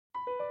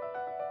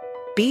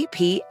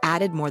BP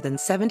added more than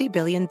 $70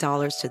 billion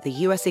to the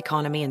U.S.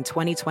 economy in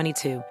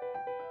 2022.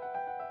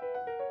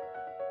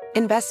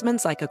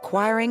 Investments like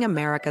acquiring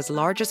America's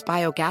largest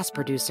biogas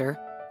producer,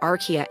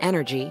 Archaea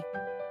Energy,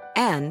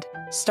 and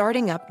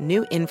starting up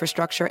new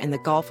infrastructure in the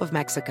Gulf of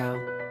Mexico.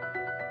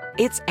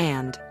 It's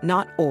and,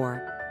 not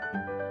or.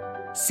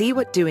 See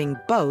what doing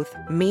both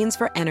means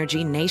for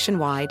energy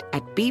nationwide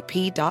at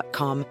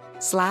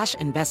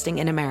bp.com/investing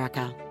in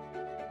America.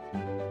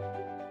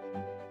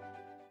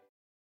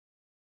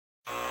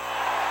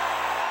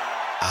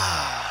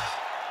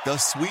 The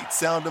sweet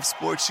sound of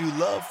sports you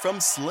love from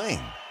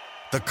Sling.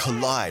 The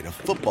collide of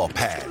football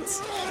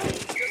pads.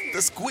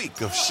 The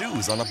squeak of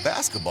shoes on a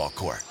basketball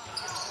court.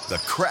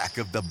 The crack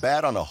of the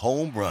bat on a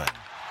home run.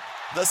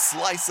 The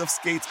slice of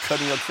skates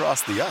cutting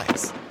across the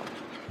ice.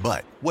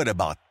 But what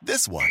about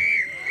this one?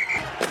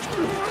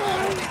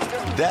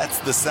 That's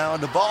the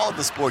sound of all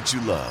the sports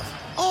you love,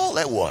 all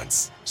at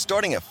once.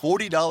 Starting at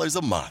 $40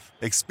 a month.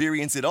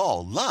 Experience it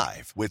all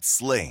live with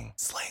Sling.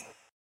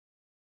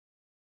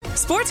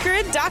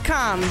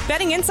 SportsGrid.com.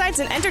 Betting insights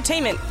and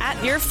entertainment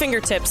at your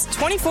fingertips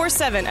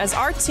 24/7 as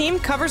our team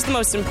covers the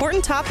most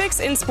important topics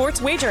in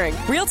sports wagering.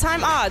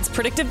 Real-time odds,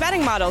 predictive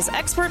betting models,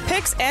 expert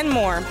picks, and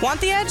more. Want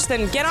the edge?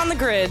 Then get on the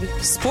grid.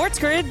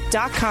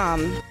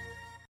 SportsGrid.com.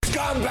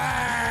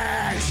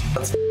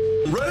 Scumbags!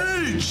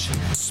 Rage!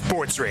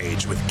 Sports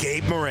Rage with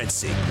Gabe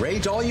Morency.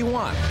 Rage all you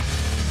want.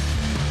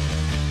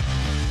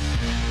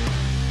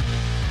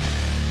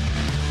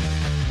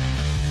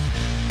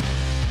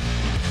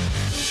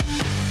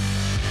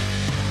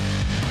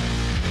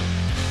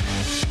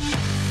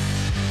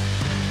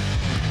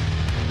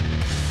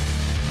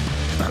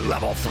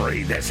 Level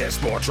 3, this is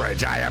Sports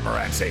Rage. I am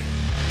Morency.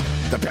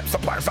 The pimps, the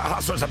players, the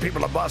hustlers, the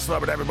people, the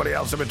bustlers, and everybody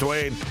else in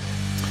between.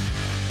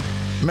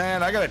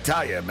 Man, I gotta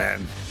tell you,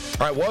 man.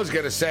 I was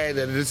gonna say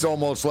that it's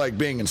almost like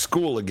being in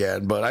school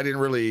again, but I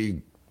didn't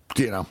really,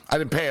 I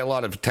didn't pay a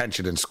lot of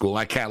attention in school.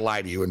 I can't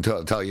lie to you and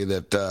tell you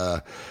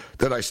that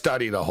I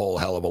studied a whole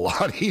hell of a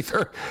lot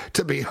either,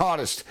 to be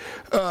honest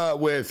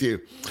with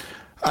you.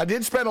 I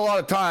did spend a lot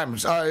of time.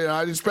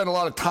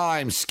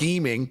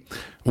 Scheming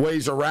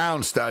ways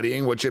around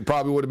studying, which it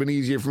probably would have been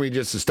easier for me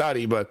just to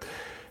study. But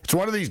it's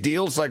one of these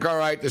deals. Like, all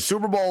right, the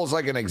Super Bowl is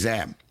like an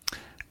exam,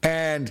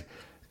 and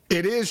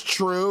it is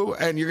true.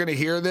 And you're going to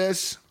hear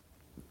this.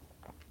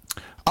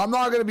 I'm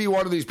not going to be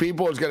one of these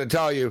people who's going to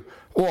tell you,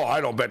 "Well, I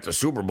don't bet the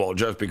Super Bowl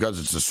just because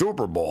it's the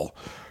Super Bowl."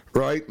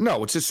 Right?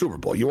 No, it's a Super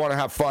Bowl. You want to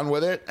have fun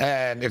with it,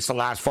 and it's the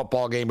last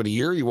football game of the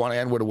year. You want to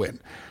end with a win.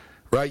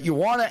 Right, you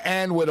want to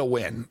end with a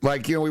win.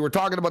 Like, we were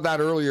talking about that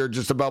earlier,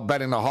 just about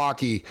betting the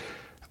hockey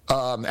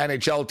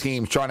NHL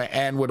teams trying to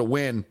end with a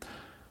win.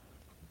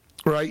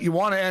 Right, you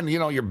want to end.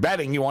 You're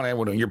betting. You want to end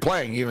with a win. You're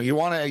playing. You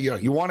want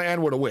to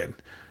end with a win.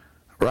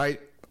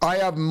 Right. I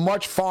have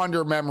much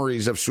fonder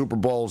memories of Super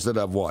Bowls that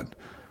I've won.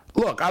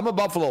 Look, I'm a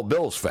Buffalo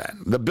Bills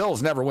fan. The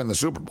Bills never win the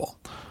Super Bowl.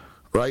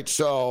 Right,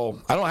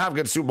 so I don't have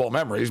good Super Bowl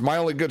memories. My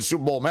only good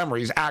Super Bowl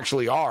memories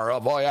actually are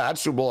of, that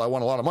Super Bowl I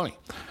won a lot of money.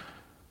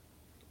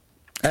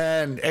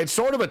 And it's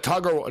sort of a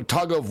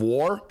tug of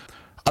war.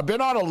 I've been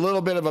on a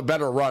little bit of a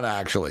better run,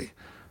 actually,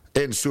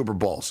 in Super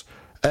Bowls.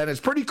 And it's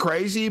pretty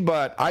crazy,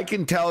 but I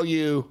can tell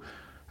you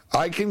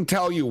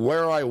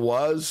where I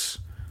was.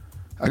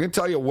 I can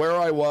tell you where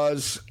I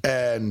was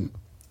and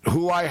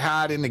who I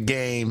had in the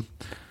game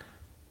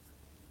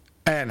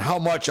and how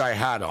much I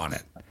had on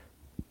it.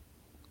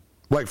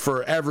 Like,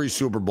 for every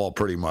Super Bowl,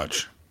 pretty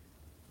much.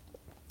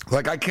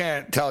 Like, I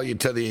can't tell you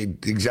to the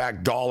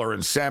exact dollar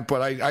and cent,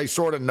 but I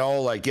sort of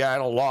know, I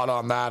had a lot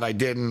on that. I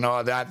didn't.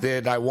 That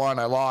did. I won.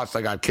 I lost.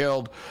 I got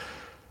killed.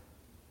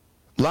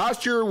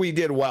 Last year, we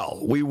did well.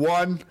 We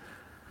won.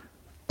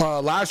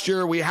 Last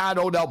year, we had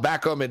Odell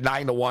Beckham at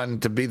 9-1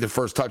 to be the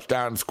first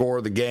touchdown scorer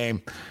of the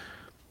game.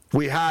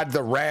 We had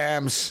the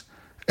Rams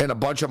in a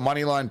bunch of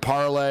money line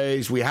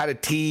parlays. We had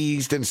it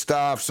teased and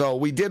stuff. So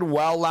we did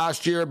well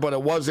last year, but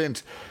it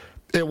wasn't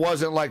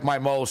like my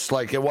most,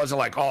 it wasn't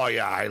like, oh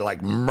yeah, I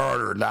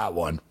murdered that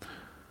one.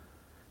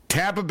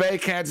 Tampa Bay,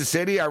 Kansas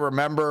City, I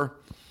remember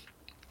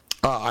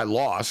I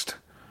lost.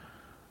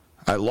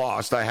 I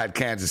had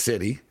Kansas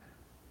City.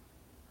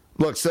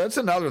 Look, so that's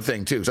another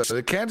thing too. So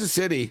the Kansas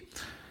City,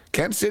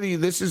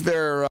 this is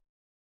their,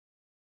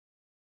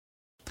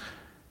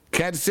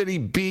 Kansas City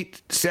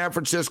beat San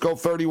Francisco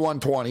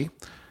 31-20.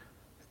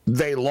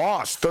 They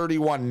lost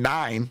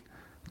 31-9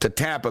 to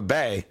Tampa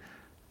Bay.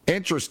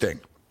 Interesting.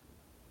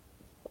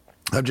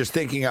 I'm just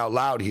thinking out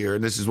loud here,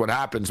 and this is what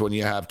happens when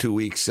you have 2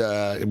 weeks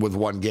with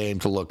one game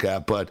to look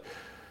at.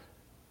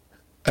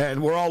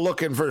 And we're all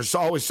looking for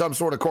always some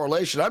sort of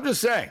correlation. I'm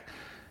just saying,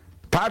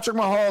 Patrick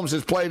Mahomes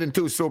has played in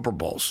 2 Super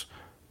Bowls.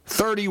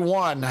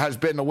 31 has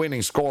been the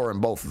winning score in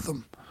both of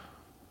them.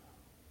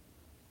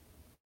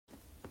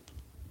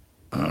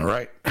 All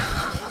right. All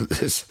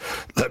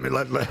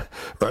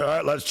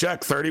right, let's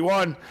check.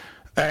 31.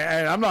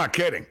 And I'm not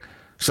kidding.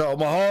 So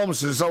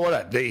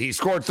Mahomes, he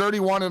scored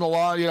 31 in a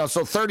lot,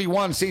 so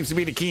 31 seems to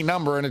be the key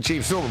number in a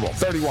Chiefs Super Bowl.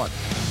 31.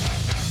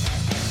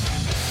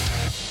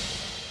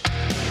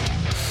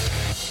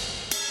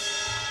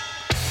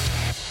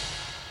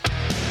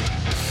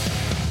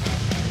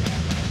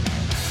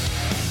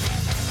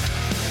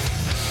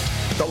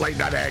 late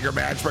night anger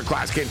management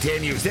class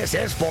continues. This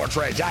is Sports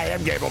Rage. I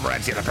am Gabriel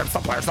Morency, the pimps, the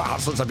players, the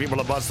hustlers, the people,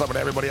 the buzz, and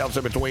everybody else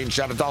in between.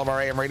 Shout out to all of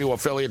our AM radio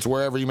affiliates,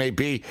 wherever you may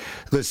be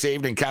this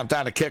evening.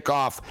 Countdown to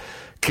kickoff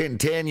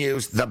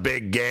continues. The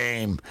big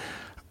game.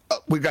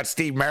 We've got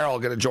Steve Merrill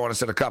going to join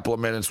us in a couple of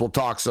minutes. We'll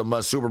talk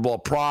some Super Bowl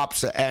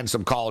props and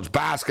some college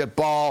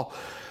basketball.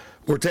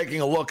 We're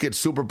taking a look at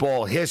Super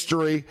Bowl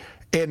history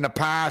in the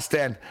past.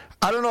 And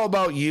I don't know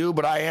about you,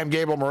 but I am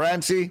Gabriel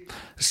Morency,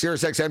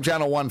 Sirius XM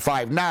Channel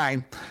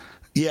 159.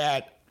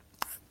 Yet,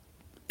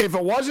 if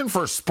it wasn't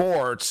for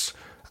sports,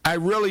 I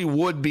really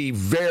would be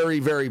very,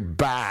 very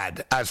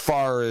bad as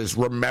far as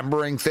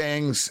remembering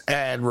things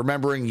and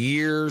remembering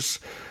years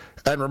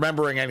and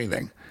remembering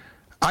anything.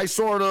 I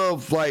sort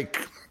of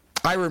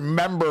I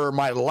remember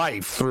my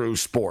life through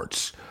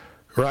sports,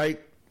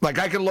 right? Like,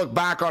 I can look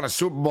back on a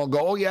Super Bowl and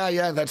go, oh,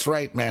 yeah, that's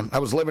right, man. I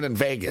was living in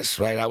Vegas,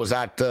 right? I was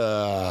at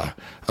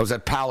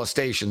Palace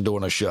Station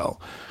doing a show,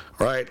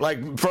 right?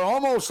 Like, for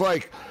almost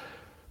like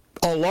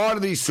a lot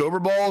of these Super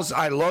Bowls,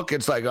 I look,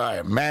 it's like, all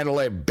right,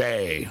 Mandalay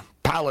Bay,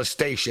 Palace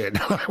Station.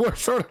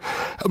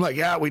 I'm like,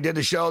 yeah, we did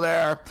the show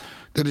there.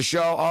 Did the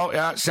show, oh,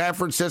 yeah, San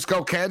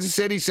Francisco, Kansas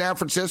City, San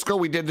Francisco.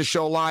 We did the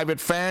show live at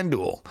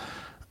FanDuel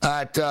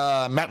at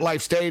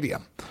MetLife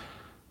Stadium.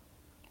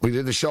 We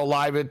did the show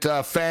live at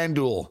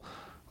FanDuel.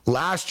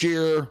 Last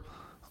year,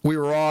 we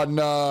were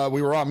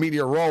on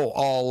Media Row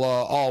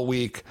all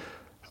week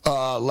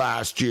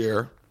last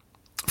year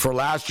for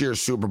last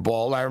year's Super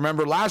Bowl. I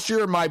remember last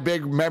year, my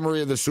big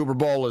memory of the Super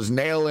Bowl is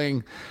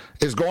going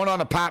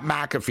on a Pat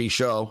McAfee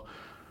show.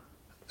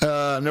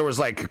 And there was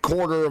like a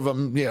quarter of a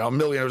million.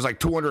 There was like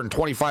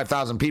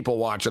 225,000 people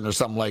watching or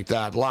something like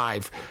that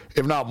live,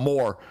 if not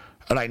more.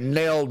 And I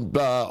nailed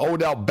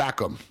Odell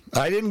Beckham.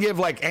 I didn't give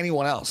like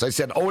anyone else. I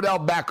said Odell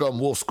Beckham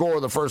will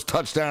score the first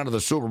touchdown of the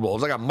Super Bowl. It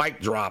was like a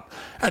mic drop.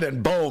 And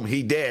then boom,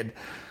 he did.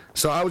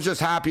 So I was just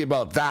happy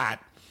about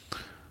that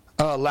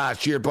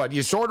last year. But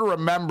you sort of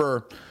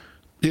remember,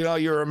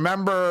 your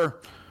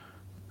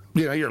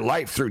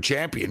life through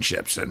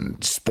championships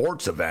and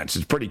sports events.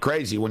 It's pretty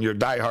crazy when you're a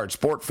diehard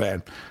sport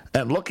fan.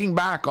 And looking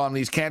back on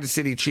these Kansas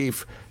City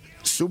Chiefs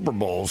Super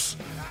Bowls,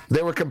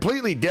 they were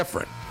completely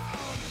different.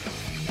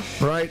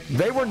 Right?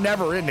 They were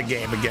never in the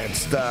game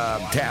against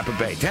Tampa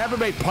Bay. Tampa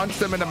Bay punched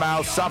them in the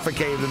mouth,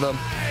 suffocated them,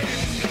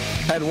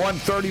 and won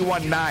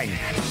 31-9.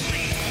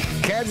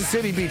 Kansas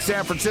City beat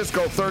San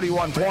Francisco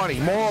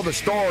 31-20. Moral of the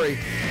story,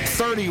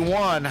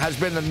 31 has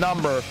been the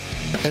number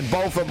in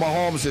both of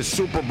Mahomes'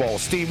 Super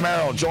Bowls. Steve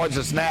Merrill joins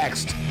us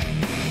next.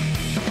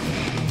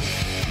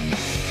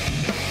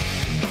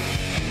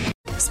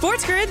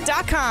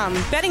 SportsGrid.com.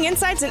 Betting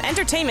insights and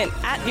entertainment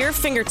at your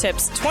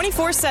fingertips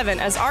 24/7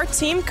 as our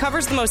team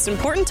covers the most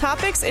important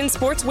topics in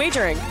sports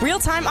wagering.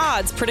 Real-time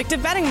odds,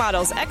 predictive betting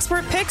models,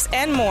 expert picks,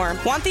 and more.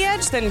 Want the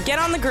edge? Then get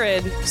on the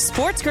grid.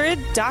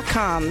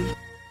 SportsGrid.com.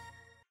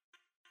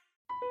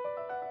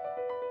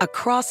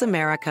 Across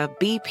America,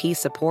 BP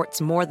supports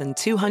more than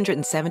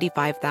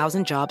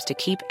 275,000 jobs to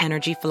keep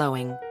energy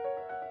flowing.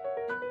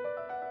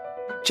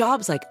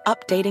 Jobs like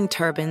updating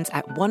turbines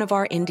at one of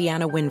our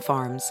Indiana wind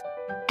farms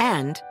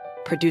and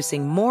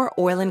producing more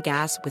oil and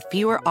gas with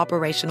fewer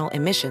operational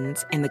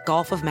emissions in the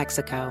Gulf of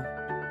Mexico.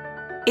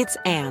 It's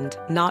and,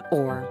 not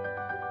or.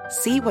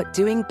 See what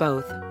doing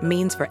both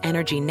means for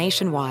energy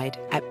nationwide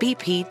at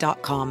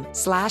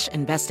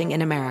bp.com/investing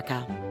in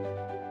America.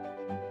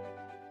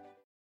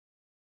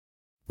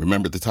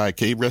 Remember the Thai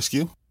cave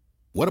rescue?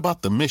 What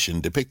about the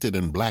mission depicted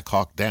in Black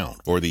Hawk Down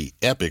or the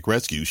epic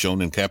rescue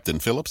shown in Captain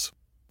Phillips?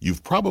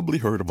 You've probably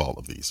heard of all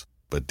of these,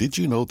 but did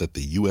you know that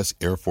the U.S.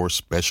 Air Force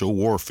Special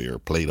Warfare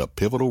played a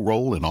pivotal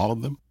role in all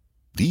of them?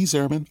 These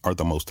airmen are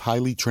the most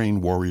highly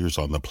trained warriors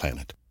on the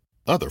planet.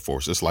 Other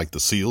forces like the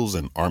SEALs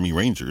and Army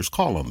Rangers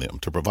call on them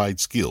to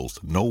provide skills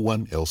no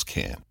one else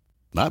can.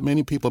 Not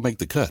many people make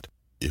the cut.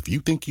 If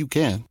you think you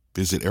can,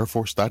 visit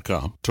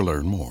airforce.com to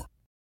learn more.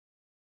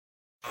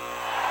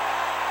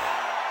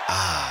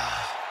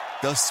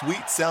 The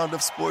sweet sound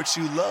of sports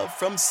you love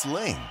from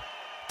Sling.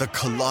 The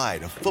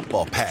collide of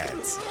football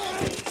pads.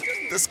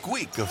 The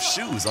squeak of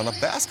shoes on a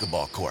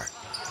basketball court.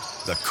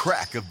 The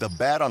crack of the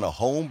bat on a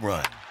home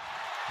run.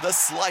 The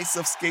slice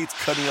of skates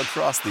cutting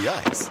across the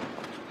ice.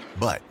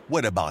 But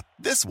what about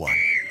this one?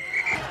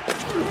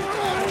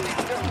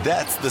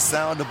 That's the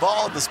sound of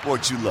all the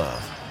sports you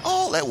love,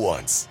 all at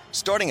once.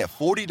 Starting at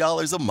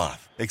 $40 a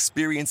month.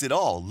 Experience it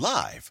all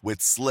live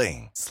with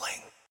Sling.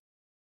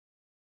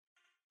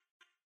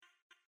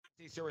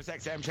 Sirius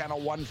XM Channel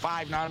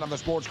 159 on the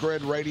Sports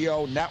Grid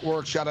Radio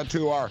Network. Shout out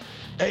to our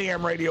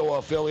AM radio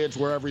affiliates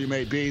wherever you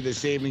may be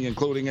this evening,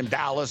 including in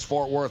Dallas,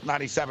 Fort Worth,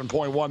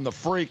 97.1 The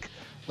Freak.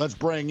 Let's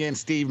bring in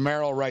Steve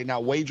Merrill right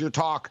now.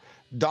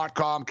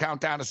 WagerTalk.com.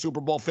 Countdown to Super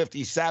Bowl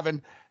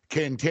 57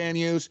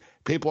 continues.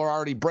 People are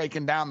already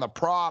breaking down the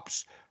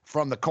props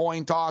from the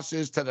coin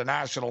tosses to the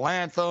national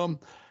anthem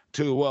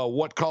to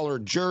what color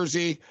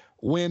jersey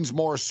wins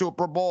more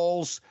Super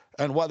Bowls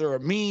and whether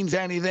it means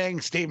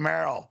anything. Steve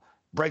Merrill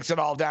breaks it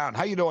all down.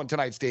 How you doing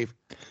tonight, Steve?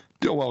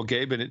 Doing well,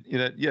 Gabe.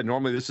 And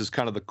normally this is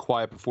kind of the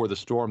quiet before the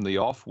storm, the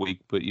off week.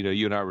 But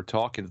you and I were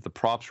talking that the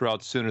props are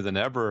out sooner than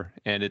ever,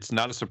 and it's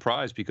not a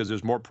surprise because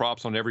there's more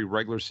props on every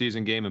regular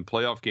season game and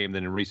playoff game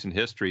than in recent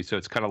history. So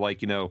it's kind of like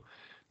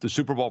the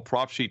Super Bowl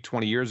prop sheet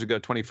 20 years ago,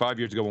 25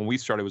 years ago when we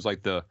started was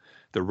like the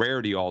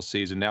rarity all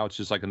season. Now it's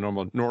just like a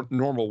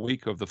normal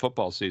week of the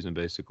football season,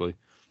 basically.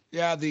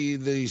 Yeah, the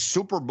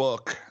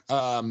Superbook,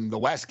 the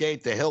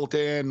Westgate, the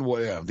Hilton,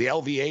 the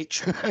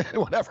LVH,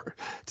 whatever.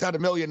 It's had a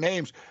million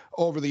names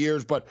over the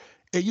years, but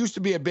it used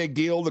to be a big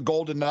deal. The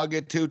Golden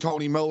Nugget, too,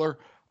 Tony Miller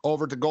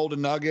over to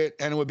Golden Nugget,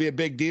 and it would be a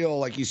big deal,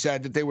 like you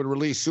said, that they would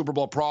release Super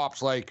Bowl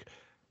props like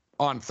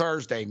on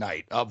Thursday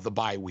night of the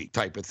bye week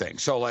type of thing.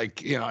 So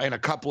like, in a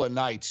couple of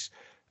nights,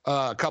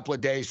 a couple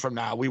of days from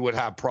now, we would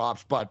have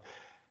props, but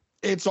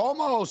it's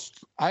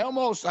almost, I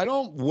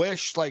don't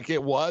wish like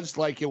it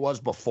was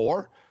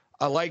before.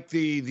 I like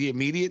the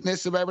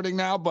immediateness of everything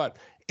now, but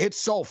it's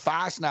so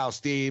fast now,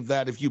 Steve,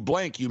 that if you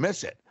blink, you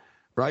miss it,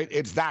 right?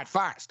 It's that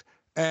fast.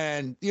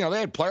 And, they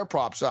had player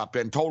props up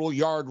and total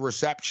yard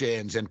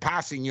receptions and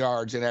passing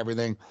yards and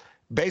everything,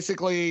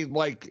 basically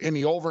like in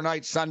the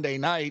overnight Sunday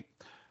night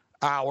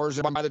hours.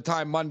 And by the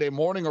time Monday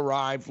morning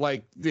arrived,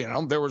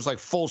 there was like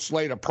full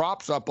slate of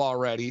props up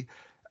already.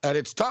 And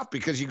it's tough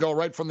because you go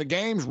right from the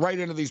games right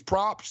into these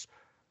props.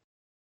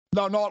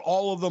 No, not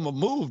all of them have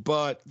moved,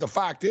 but the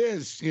fact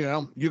is,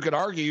 you could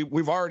argue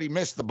we've already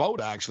missed the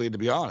boat, actually, to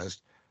be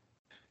honest.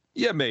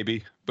 Yeah,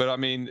 maybe. But, I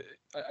mean,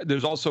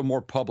 there's also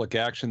more public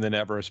action than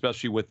ever,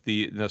 especially with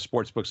the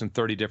sports books in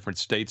 30 different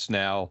states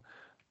now.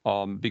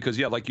 Because,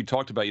 yeah, like you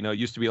talked about, it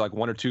used to be like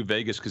one or two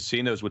Vegas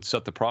casinos would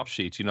set the prop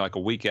sheets, like a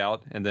week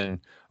out, and then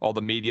all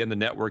the media and the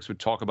networks would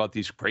talk about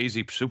these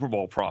crazy Super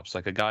Bowl props,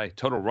 like a guy,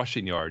 total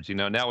rushing yards.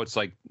 Now it's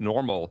like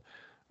normal.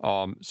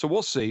 So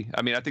we'll see.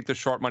 I mean, I think the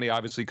sharp money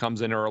obviously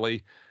comes in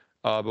early,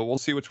 but we'll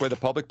see which way the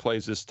public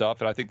plays this stuff.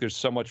 And I think there's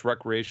so much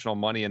recreational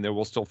money in there,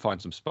 we'll still find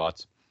some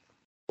spots.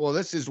 Well,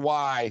 this is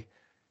why,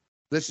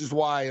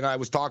 and I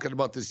was talking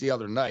about this the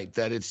other night,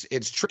 that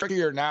it's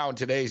trickier now in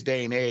today's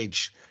day and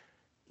age.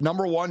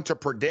 Number one, to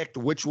predict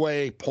which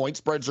way point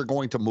spreads are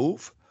going to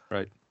move.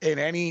 Right. In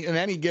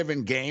any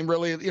given game,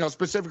 really,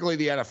 specifically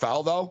the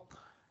NFL, though,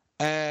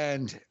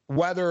 and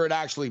whether it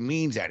actually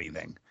means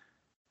anything.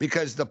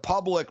 Because the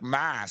public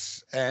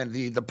mass and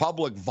the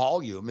public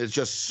volume is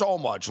just so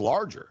much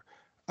larger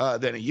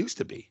than it used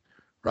to be,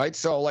 right?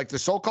 So like the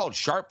so-called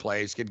sharp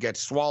plays could get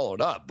swallowed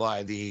up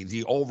by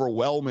the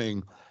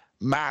overwhelming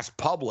mass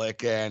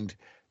public. And,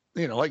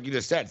 like you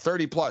just said,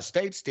 30 plus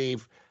states,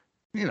 Steve,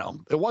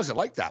 it wasn't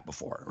like that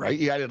before, right?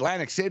 You had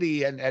Atlantic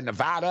City and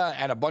Nevada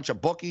and a bunch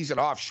of bookies and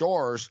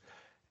offshores.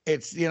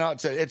 It's,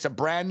 it's a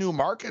brand new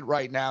market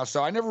right now.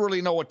 So I never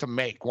really know what to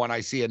make when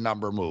I see a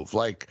number move.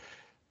 Like,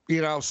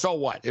 so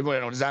what?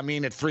 Does that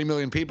mean that 3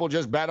 million people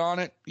just bet on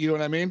it? You know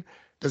what I mean?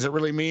 Does it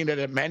really mean that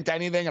it meant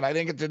anything? And I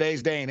think in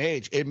today's day and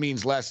age, it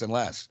means less and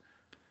less.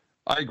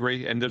 I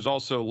agree. And there's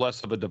also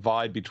less of a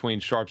divide between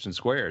sharps and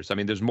squares. I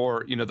mean, there's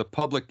more, the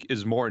public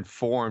is more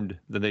informed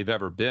than they've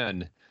ever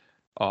been.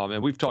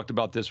 And we've talked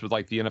about this with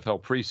like the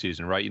NFL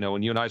preseason, right?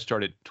 When you and I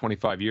started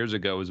 25 years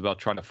ago, it was about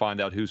trying to find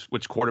out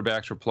which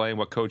quarterbacks were playing,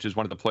 what coaches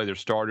wanted to play their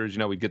starters.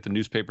 We'd get the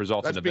newspapers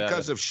off in Nevada. That's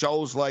because of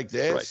shows like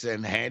this, right,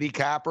 and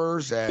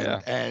handicappers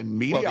and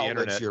media outlets.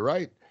 Internet. You're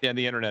right. Yeah, and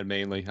the internet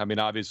mainly. I mean,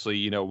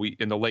 obviously, we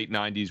in the late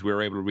 90s, we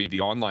were able to read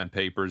the online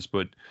papers,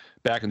 but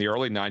back in the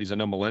early 90s, I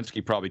know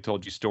Malinsky probably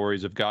told you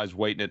stories of guys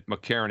waiting at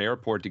McCarran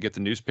Airport to get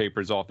the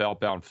newspapers off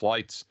outbound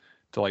flights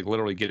to like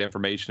literally get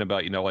information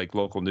about, like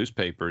local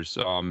newspapers.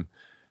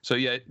 So,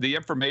 yeah, the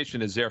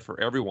information is there for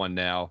everyone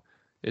now.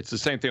 It's the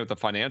same thing with the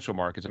financial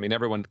markets. I mean,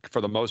 everyone,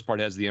 for the most part,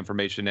 has the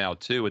information now,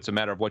 too. It's a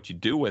matter of what you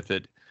do with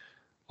it.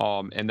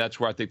 And that's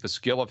where I think the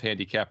skill of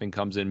handicapping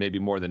comes in maybe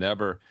more than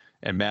ever,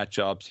 and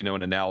matchups,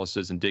 and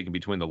analysis and digging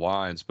between the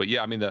lines. But,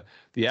 yeah, I mean,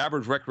 the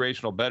average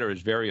recreational bettor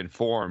is very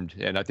informed.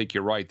 And I think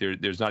you're right.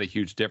 There's not a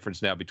huge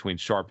difference now between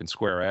sharp and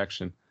square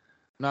action.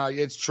 No,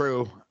 it's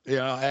true.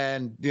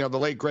 And, the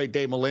late, great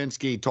Dave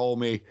Malinsky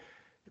told me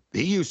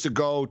he used to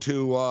go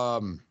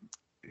to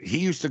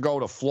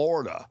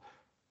Florida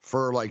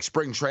for like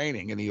spring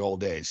training in the old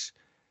days.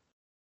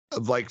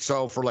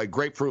 For like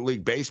Grapefruit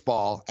League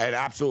baseball, and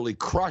absolutely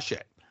crush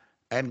it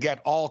and get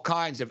all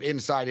kinds of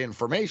inside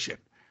information.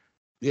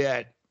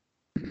 Yet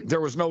there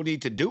was no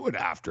need to do it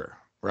after,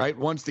 right?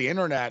 Once the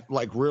internet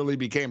like really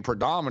became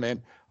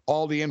predominant,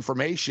 all the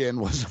information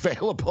was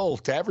available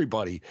to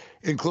everybody,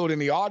 including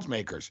the odds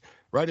makers,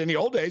 right? In the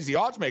old days, the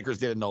odds makers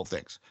didn't know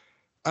things.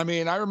 I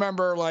mean, I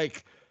remember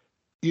like,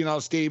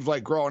 Steve,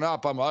 like growing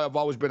up, I've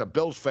always been a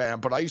Bills fan,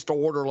 but I used to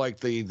order like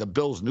the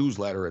Bills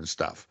newsletter and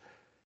stuff.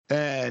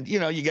 And,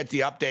 you get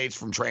the updates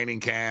from training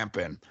camp,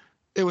 and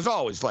it was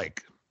always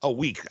like a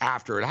week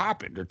after it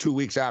happened or 2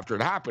 weeks after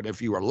it happened,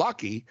 if you were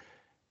lucky.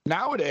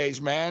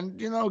 Nowadays, man,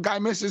 guy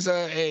misses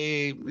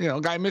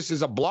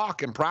a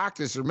block in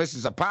practice or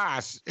misses a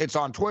pass, it's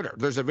on Twitter.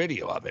 There's a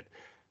video of it,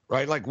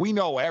 right? Like we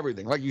know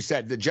everything. Like you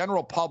said, the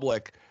general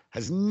public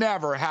has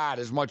never had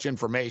as much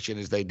information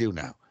as they do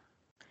now.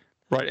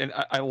 Right. And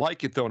I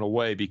like it, though, in a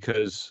way,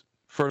 because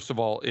first of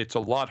all, it's a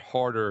lot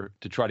harder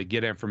to try to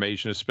get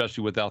information,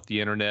 especially without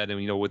the internet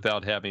and,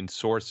 without having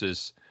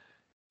sources.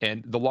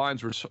 And the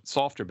lines were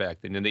softer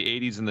back then. In the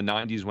 80s and the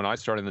 90s, when I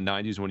started in the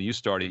 90s, when you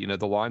started,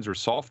 the lines were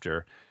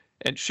softer.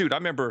 And shoot, I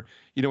remember,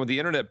 when the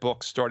internet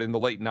books started in the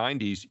late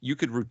 90s, you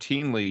could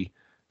routinely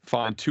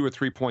find 2 or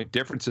 3 point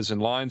differences in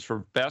lines for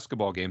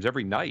basketball games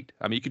every night.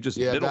 I mean, you could just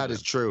middle that them.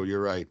 is true.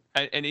 You're right.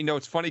 And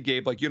it's funny,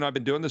 Gabe, like you and I have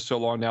been doing this so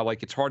long now,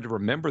 like it's hard to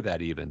remember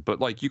that even. But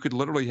like you could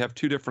literally have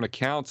 2 different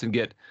accounts and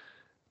get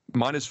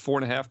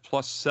 -4.5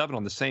 +7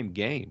 on the same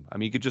game. I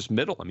mean, you could just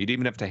middle them. You'd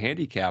even have to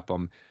handicap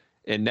them.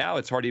 And now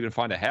it's hard to even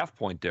find a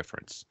half-point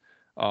difference.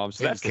 So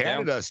that's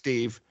Canada,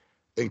 Steve.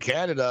 In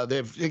Canada,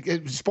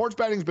 sports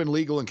betting's been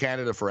legal in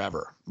Canada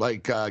forever.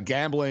 Like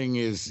gambling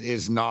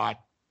is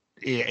not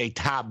a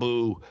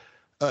taboo,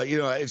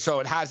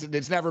 so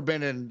it's never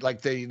been in,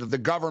 like, the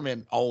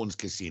government owns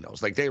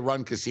casinos. Like, they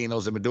run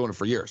casinos, they've been doing it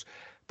for years.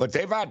 But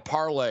they've had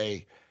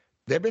parlay,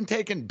 they've been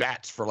taking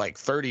bets for like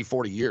 30,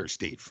 40 years,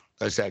 Steve,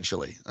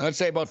 essentially. I'd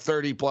say about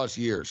 30 plus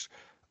years,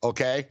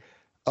 okay?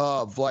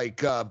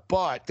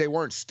 But they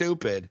weren't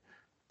stupid.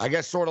 I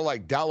guess sort of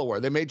like Delaware.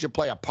 They made you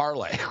play a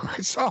parlay.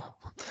 So,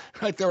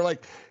 right, they were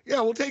like,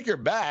 yeah, we'll take your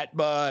bet,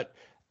 but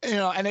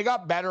and they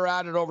got better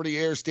at it over the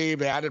years, Steve.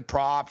 They added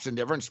props in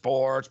different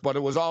sports, but it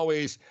was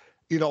always,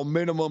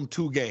 minimum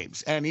 2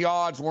 games. And the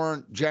odds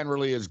weren't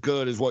generally as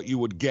good as what you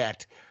would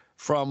get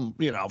from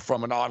an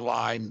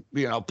online,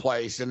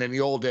 place. And in the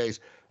old days,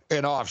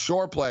 an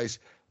offshore place.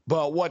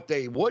 But what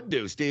they would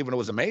do, Steve, and it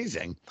was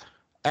amazing,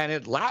 and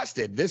it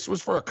lasted, this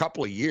was for a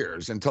couple of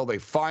years until they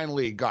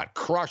finally got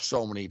crushed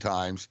so many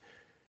times.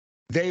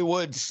 They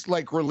would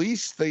like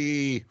release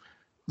the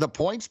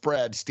point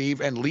spread, Steve,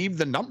 and leave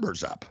the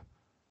numbers up.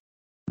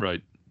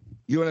 Right.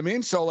 You know what I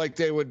mean? So like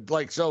they would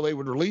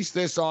release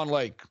this on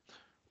like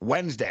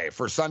Wednesday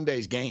for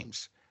Sunday's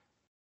games.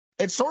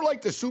 It's sort of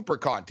like the Super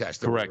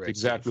Contest. Correct.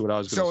 Exactly what I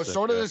was going to say. So it's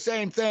sort of the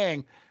same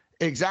thing,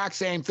 exact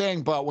same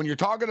thing. But when you're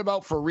talking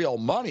about for real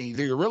money,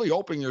 you're really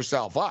opening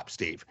yourself up,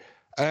 Steve.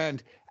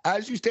 And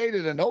as you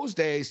stated, in those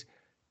days,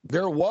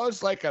 there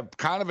was like a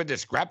kind of a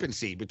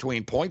discrepancy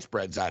between point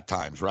spreads at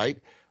times, right?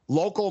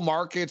 Local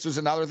markets was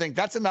another thing.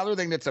 That's another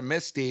thing that's a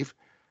miss, Steve,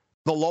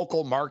 the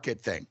local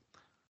market thing,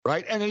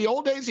 right? And in the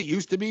old days, it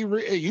used to be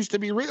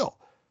real,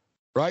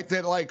 right?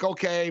 That like,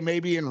 okay,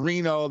 maybe in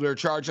Reno, they're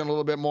charging a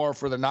little bit more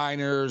for the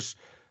Niners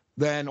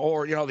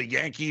or the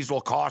Yankees will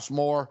cost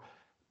more.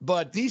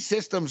 But these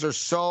systems are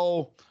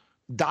so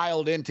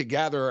dialed in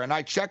together. And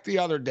I checked the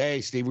other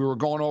day, Steve, we were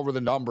going over the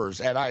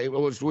numbers, and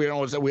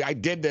I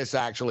did this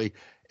actually,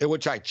 in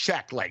which I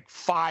checked like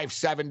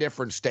 5-7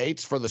 different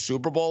states for the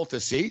Super Bowl to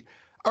see.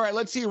 All right,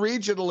 let's see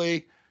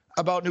regionally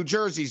about New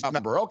Jersey's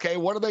number. Okay,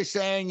 what are they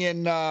saying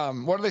in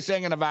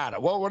Nevada?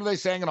 What are they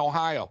saying in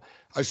Ohio?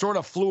 I sort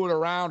of flew it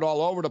around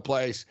all over the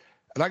place,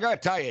 and I got to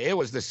tell you, it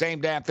was the same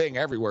damn thing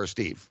everywhere,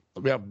 Steve.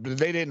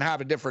 They didn't have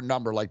a different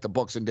number like the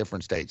books in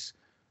different states.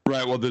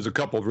 Right. Well, there's a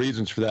couple of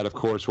reasons for that, of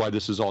course, why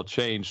this has all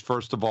changed.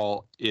 First of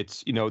all,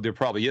 it's, there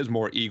probably is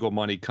more Eagle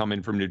money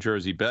coming from New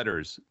Jersey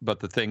bettors. But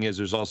the thing is,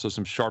 there's also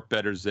some sharp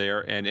bettors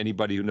there. And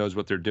anybody who knows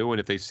what they're doing,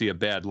 if they see a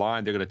bad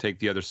line, they're going to take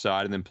the other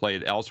side and then play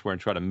it elsewhere and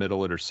try to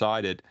middle it or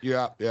side it.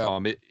 Yeah.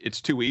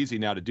 It's too easy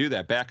now to do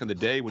that. Back in the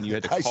day when you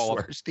had to call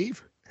up,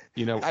 Steve,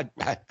 I'd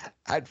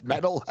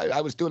medal.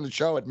 I was doing the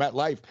show at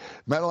MetLife,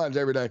 Meadowlands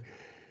every day.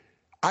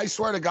 I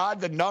swear to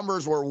God, the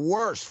numbers were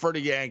worse for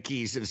the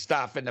Yankees and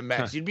stuff in the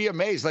Mets. You'd be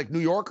amazed. Like, New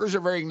Yorkers are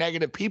very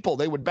negative people.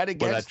 They would bet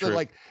against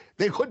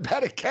they would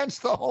bet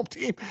against the home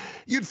team.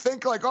 You'd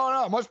think like, oh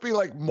no, it must be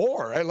like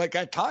more. And like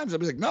at times I'd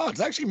be like, no, it's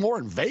actually more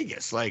in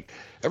Vegas. Like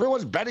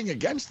everyone's betting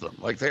against them.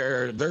 Like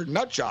they're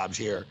nut jobs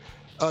here.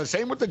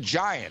 Same with the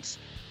Giants.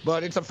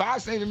 But it's a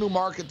fascinating new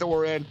market that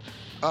we're in.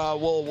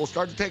 We'll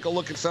start to take a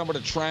look at some of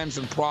the trends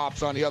and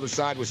props on the other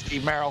side with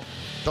Steve Merrill,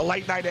 the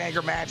late night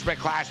anger management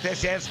class.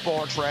 This is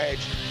Sports Rage.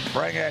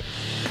 Bring it.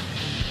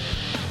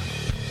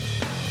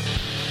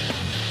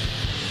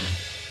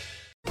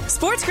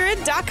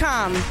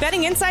 SportsGrid.com.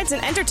 Betting insights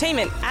and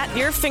entertainment at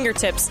your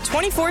fingertips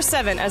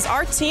 24/7 as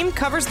our team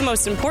covers the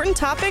most important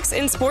topics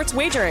in sports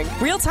wagering.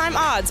 Real-time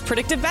odds,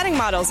 predictive betting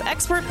models,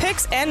 expert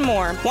picks, and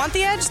more. Want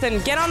the edge?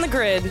 Then get on the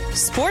grid.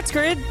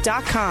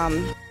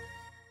 SportsGrid.com.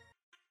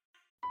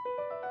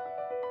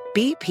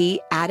 BP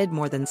added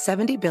more than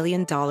 $70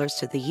 billion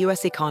to the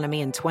U.S.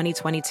 economy in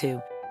 2022.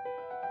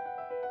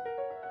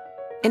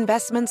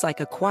 Investments like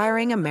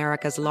acquiring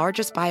America's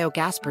largest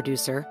biogas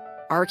producer,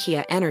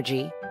 Archaea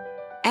Energy,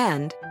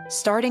 and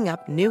starting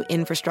up new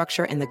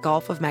infrastructure in the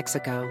Gulf of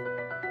Mexico.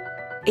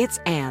 It's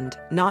and,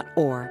 not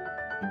or.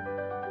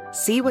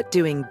 See what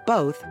doing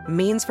both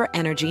means for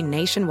energy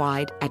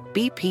nationwide at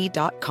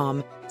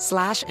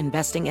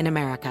bp.com/investing in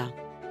America.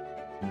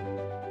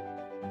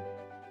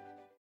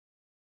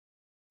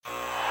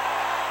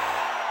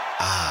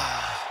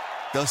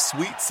 The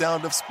sweet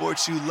sound of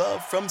sports you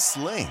love from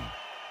Sling.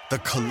 The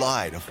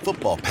collide of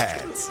football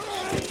pads.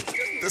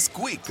 The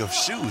squeak of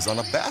shoes on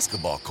a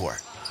basketball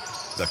court.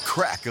 The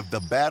crack of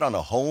the bat on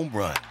a home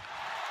run.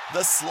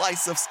 The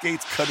slice of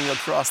skates cutting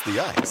across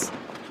the ice.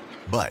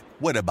 But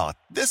what about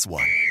this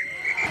one?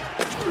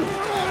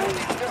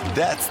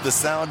 That's the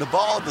sound of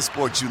all the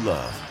sports you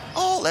love,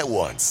 all at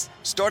once.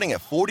 Starting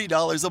at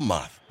 $40 a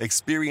month.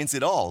 Experience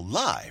it all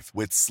live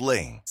with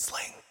Sling.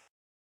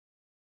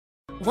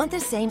 Want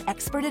the same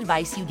expert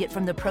advice you get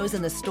from the pros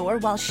in the store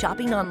while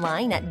shopping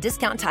online at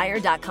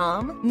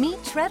DiscountTire.com?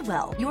 Meet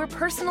Treadwell, your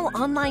personal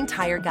online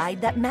tire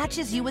guide that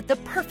matches you with the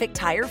perfect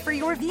tire for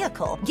your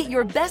vehicle. Get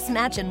your best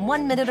match in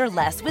 1 minute or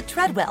less with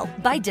Treadwell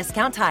by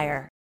Discount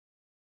Tire.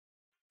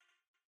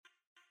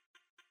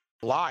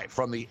 Live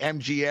from the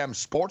MGM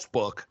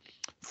Sportsbook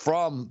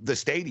from the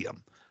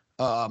stadium.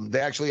 They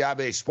actually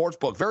have a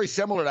sportsbook very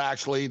similar to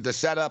actually the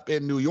setup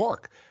in New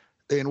York,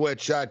 in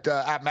which at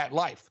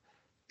MetLife,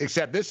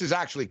 except this is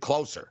actually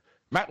closer.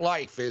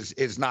 MetLife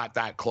is not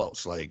that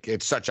close. Like,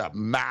 it's such a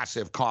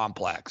massive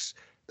complex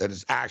that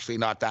is actually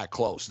not that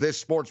close.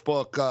 This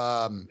sportsbook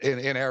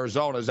in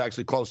Arizona is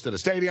actually close to the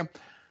stadium,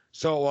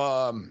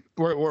 so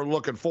we're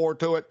looking forward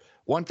to it.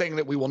 One thing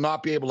that we will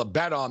not be able to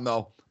bet on,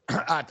 though,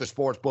 at the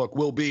sportsbook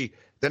will be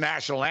the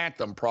national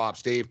anthem prop,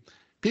 Steve.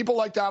 People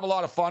like to have a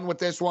lot of fun with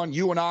this one.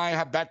 You and I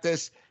have bet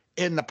this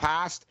in the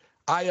past.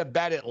 I have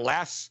bet it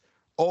less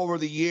over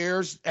the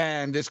years,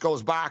 and this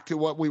goes back to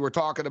what we were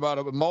talking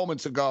about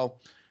moments ago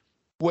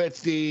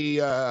with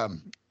the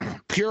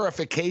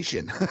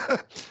purification,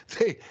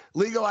 the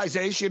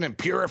legalization and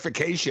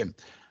purification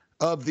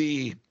of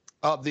the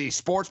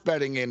sports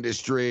betting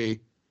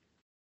industry.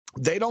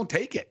 They don't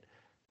take it,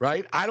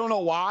 right? I don't know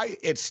why.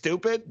 It's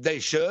stupid. They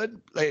should.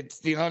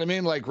 It's, you know what I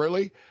mean? Like,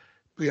 really?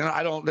 You know,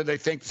 I don't. They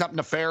think something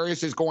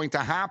nefarious is going to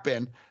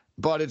happen,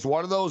 but it's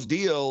one of those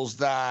deals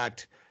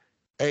that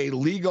a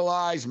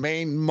legalized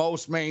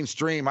most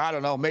mainstream. I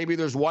don't know. Maybe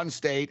there's one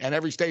state, and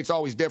every state's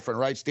always different,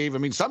 right, Steve? I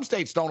mean, some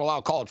states don't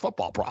allow college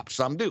football props.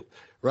 Some do,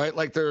 right?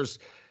 Like there's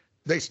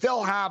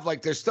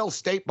still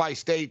state by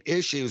state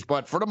issues,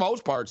 but for the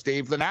most part,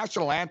 Steve, the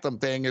national anthem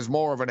thing is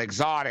more of an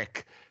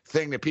exotic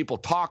thing that people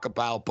talk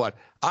about. But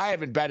I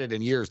haven't betted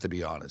in years, to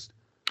be honest.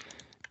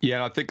 Yeah,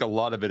 and I think a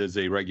lot of it is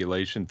a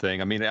regulation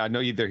thing. I mean, I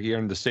know either here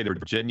in the state of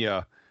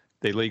Virginia,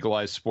 they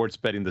legalized sports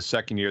betting the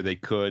second year they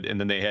could, and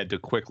then they had to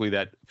quickly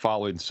that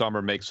following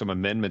summer make some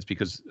amendments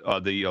because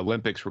the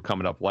Olympics were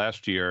coming up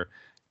last year,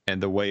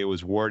 and the way it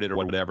was worded or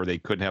whatever, they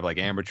couldn't have like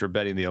amateur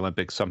betting. The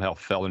Olympics somehow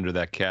fell into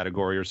that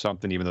category or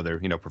something, even though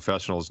they're,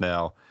 professionals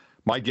now.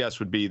 My guess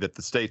would be that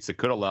the states that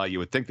could allow you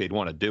would think they'd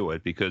want to do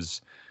it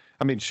because,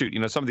 I mean, shoot,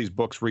 some of these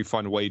books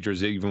refund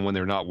wagers even when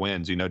they're not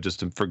wins,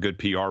 just for good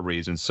PR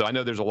reasons. So I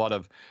know there's a lot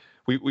of,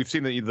 we've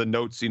seen the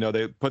notes,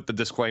 they put the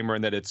disclaimer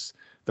in that it's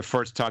the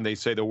first time they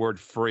say the word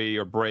free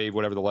or brave,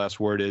 whatever the last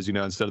word is,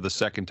 instead of the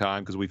second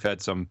time, because we've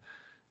had some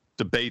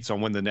debates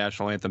on when the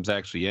national anthems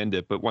actually end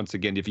it. But once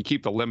again, if you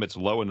keep the limits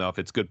low enough,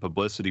 it's good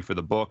publicity for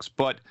the books.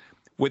 But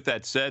with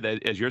that said,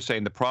 as you're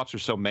saying, the props are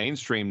so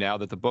mainstream now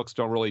that the books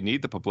don't really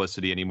need the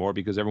publicity anymore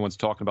because everyone's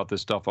talking about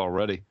this stuff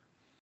already.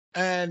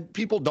 And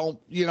people don't,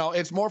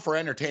 it's more for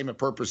entertainment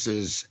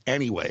purposes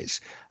anyways.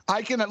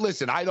 I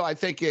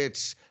think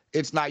it's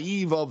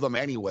naive of them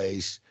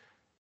anyways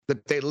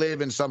that they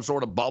live in some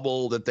sort of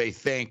bubble that they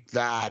think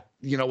that,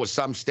 with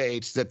some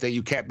states that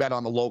you can't bet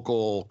on the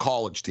local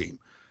college team,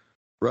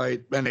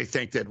 right? And they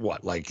think that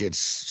it's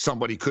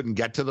somebody couldn't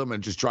get to them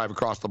and just drive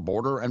across the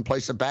border and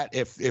place a bet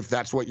if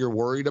that's what you're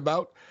worried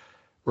about,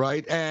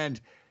 right?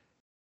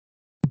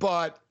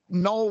 But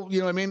no,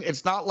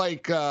 it's not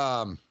like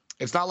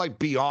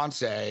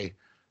Beyonce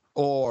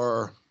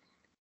or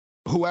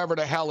whoever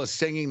the hell is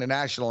singing the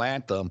national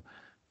anthem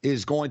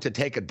is going to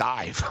take a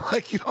dive.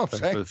 What I'm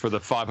saying? For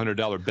the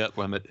 $500 bet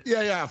limit.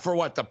 Yeah. For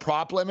what? The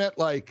prop limit?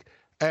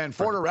 And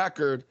for the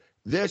record,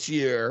 this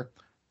year,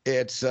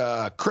 it's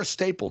Chris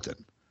Stapleton.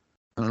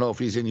 I don't know if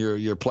he's in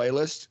your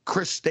playlist.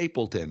 Chris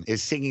Stapleton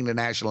is singing the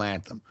national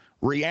anthem.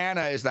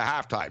 Rihanna is the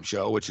halftime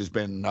show, which has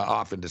been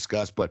often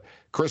discussed, but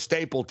Chris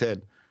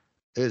Stapleton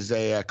is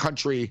a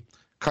country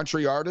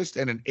artist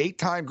and an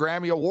 8-time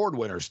Grammy Award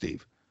winner,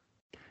 Steve.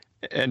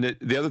 And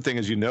the other thing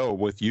is,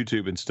 with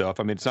YouTube and stuff,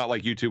 I mean, it's not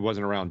like YouTube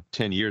wasn't around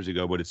 10 years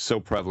ago, but it's so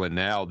prevalent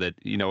now that,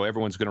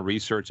 everyone's going to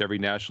research every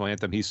national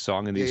anthem he's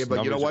sung. And these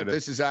but you know what?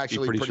 This is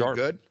actually pretty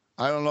good.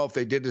 I don't know if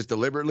they did this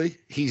deliberately.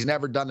 He's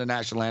never done the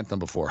national anthem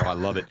before. Oh, I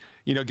love it.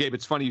 Gabe,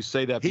 it's funny you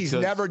say that. He's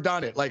never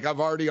done it.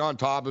 I've already on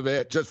top of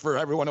it, just for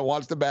everyone who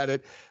wants to bet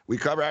it. We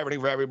cover everything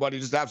for everybody.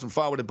 Just have some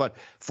fun with it. But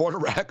for the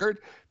record,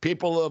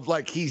 people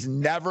have, he's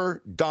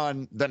never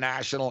done the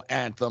national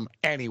anthem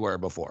anywhere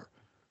before.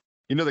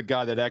 The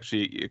guy that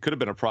actually, it could have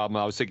been a problem.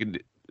 I was thinking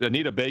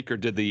Anita Baker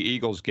did the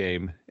Eagles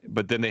game,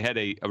 but then they had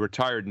a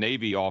retired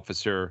Navy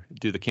officer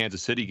do the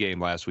Kansas City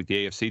game last week,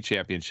 the AFC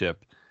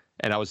Championship.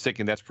 And I was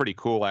thinking that's pretty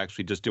cool,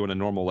 actually, just doing a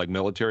normal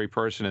military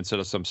person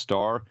instead of some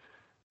star.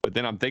 But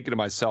then I'm thinking to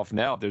myself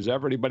now, if there's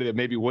ever anybody that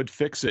maybe would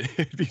fix it,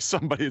 it'd be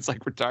somebody that's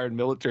retired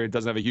military and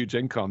doesn't have a huge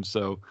income.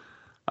 So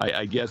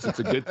I guess it's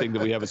a good thing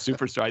that we have a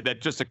superstar.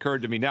 That just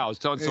occurred to me now. I was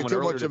telling someone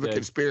earlier today. Too much of a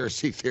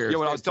conspiracy theory. Yeah,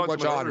 when I was telling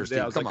someone earlier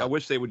today, I was like, I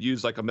wish they would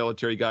use a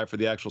military guy for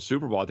the actual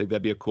Super Bowl. I think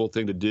that'd be a cool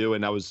thing to do.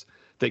 And I was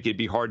thinking it'd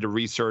be hard to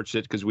research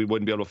it because we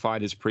wouldn't be able to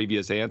find his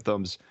previous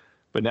anthems.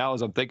 But now,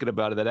 as I'm thinking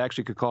about it, that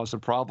actually could cause some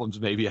problems.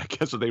 Maybe I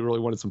guess if they really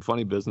wanted some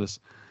funny business.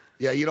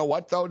 Yeah, you know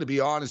what, though? To be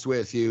honest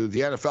with you, the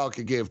NFL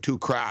could give two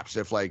craps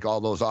if, like,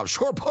 all those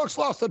offshore books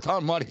lost a ton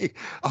of money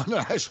on the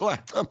national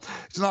anthem.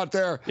 It's not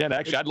there. Yeah, and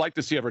actually, I'd like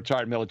to see a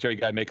retired military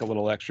guy make a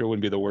little extra.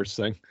 Wouldn't be the worst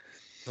thing.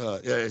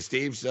 Yeah,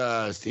 Steve's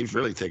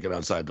really thinking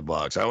outside the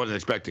box. I wasn't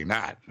expecting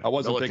that. I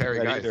wasn't military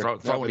thinking that guy either.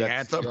 throwing the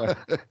anthem.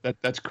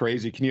 That's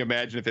crazy. Can you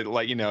imagine if it,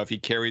 like, if he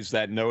carries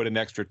that note an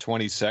extra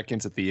 20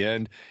 seconds at the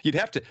end? You'd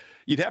have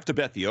to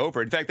bet the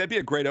over. In fact, that'd be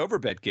a great over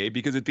bet, Gabe,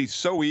 because it'd be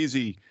so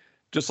easy.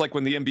 Just like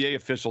when the NBA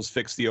officials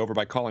fix the over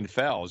by calling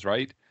fouls,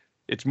 right?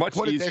 It's much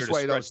easier to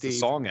stretch the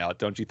song out,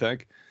 don't you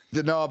think?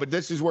 No, but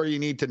this is where you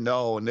need to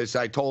know. And this,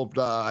 I told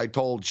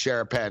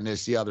Sherapan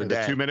this the other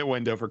day. The 2-minute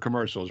window for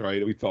commercials,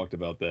 right? We talked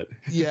about that.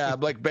 Yeah,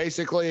 like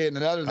basically, and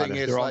another thing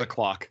is they're on the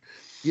clock.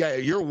 Yeah,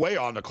 you're way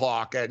on the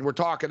clock, and we're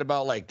talking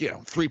about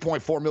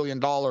 $3.4 million,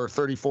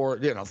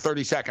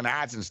 30-second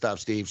ads and stuff,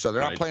 Steve. So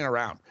they're not playing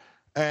around.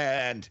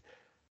 And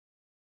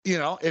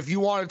if you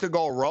wanted to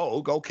go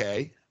rogue,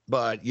 okay.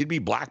 But you'd be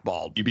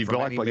blackballed. You'd be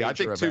blackballed. Yeah, I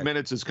think 2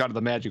 minutes is kind of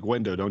the magic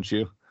window, don't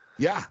you?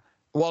 Yeah.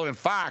 Well, in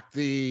fact,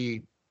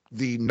 the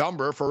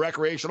number for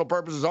recreational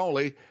purposes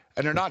only,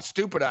 and they're not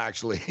stupid,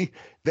 actually.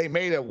 They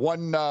made it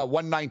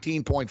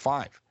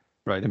 119.5.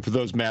 Right. And for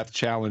those math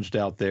challenged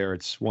out there,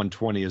 it's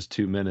 120 is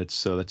 2 minutes.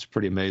 So that's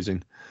pretty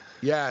amazing.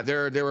 Yeah,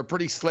 they were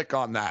pretty slick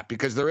on that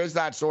because there is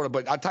that sort of.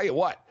 But I'll tell you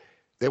what,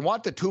 they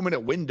want the 2 minute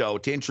window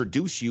to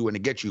introduce you and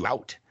to get you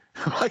out.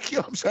 Like, you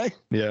know what I'm saying?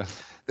 Yeah.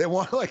 They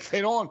want,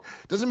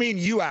 doesn't mean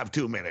you have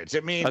 2 minutes.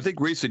 It means. I think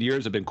recent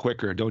years have been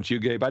quicker, don't you,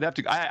 Gabe? I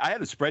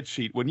had a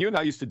spreadsheet. When you and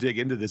I used to dig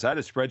into this, I had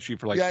a spreadsheet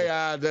for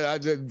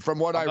from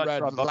what I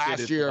read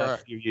last year. The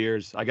last few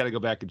years. I got to go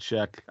back and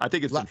check. I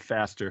think it's been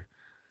faster.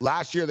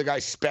 Last year, the guy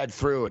sped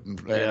through it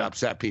and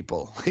upset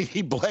people.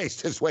 He blazed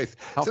his way.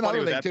 How funny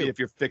would that be if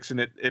you're fixing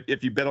it?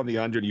 If you bet on the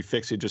under and you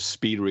fix it, just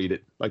speed read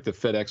it like the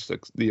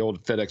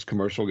old FedEx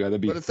commercial guy.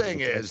 But the thing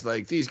is,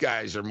 these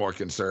guys are more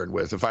concerned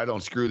with, if I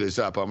don't screw this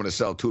up, I'm going to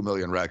sell 2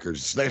 million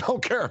records. They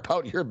don't care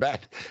about your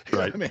bet,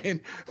 right? I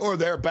mean, or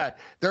their bet.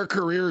 Their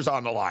career's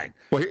on the line.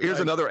 Well, here's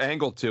another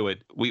angle to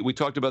it. We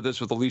talked about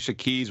this with Alicia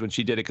Keys when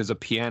she did it because of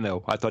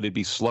piano. I thought it'd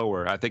be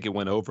slower. I think it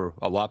went over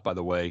a lot, by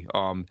the way.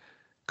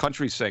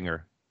 Country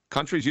singer.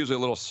 Country's usually a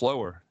little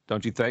slower,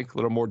 don't you think? A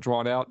little more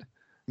drawn out?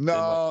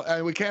 No,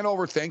 and we can't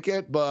overthink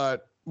it,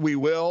 but we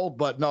will.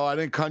 But no, I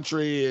think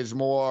country is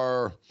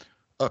more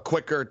a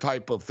quicker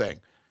type of thing.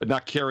 But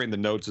not carrying the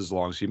notes as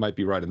long, so you might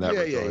be right in that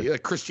regard. Yeah.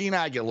 Christina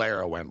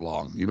Aguilera went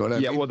long. You know what I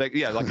mean? Well, like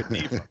a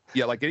diva.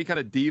 Yeah, like any kind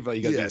of diva.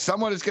 You got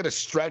someone that's going to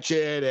stretch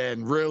it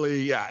and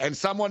really, and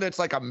someone that's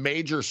like a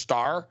major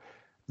star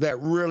that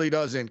really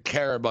doesn't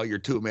care about your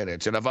 2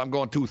 minutes. And if I'm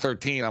going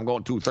 2:13, I'm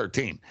going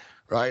 2:13.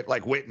 Right,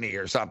 like Whitney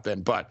or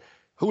something. But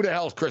who the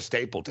hell's Chris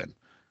Stapleton?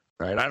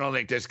 Right, I don't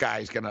think this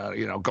guy's gonna,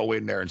 go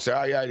in there and say,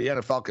 "Oh yeah, the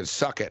NFL can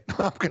suck it."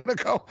 I'm gonna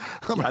go.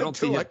 I don't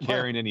see him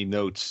carrying any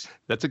notes.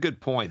 That's a good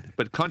point.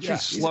 But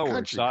country's slower.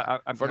 Country. So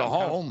I'm for the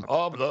home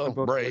of the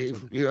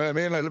brave. You know what I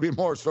mean? It'll be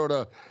more sort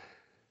of.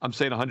 I'm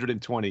saying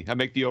 120. I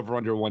make the over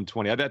under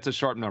 120. That's a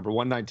sharp number.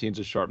 119 is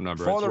a sharp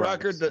number. For the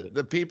record,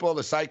 the people,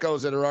 the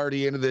psychos that are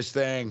already into this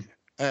thing,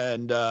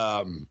 and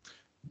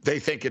they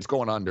think it's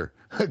going under.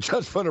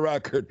 Just for the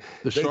record.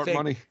 The short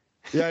money?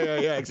 Yeah,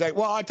 exactly.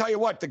 Well, I tell you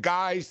what, the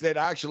guys that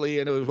actually,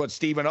 and it was what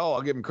Stephen O,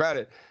 I'll give him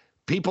credit,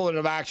 people that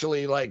have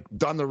actually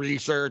done the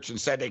research and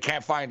said they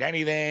can't find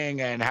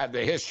anything and had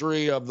the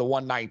history of the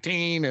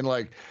 119 and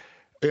like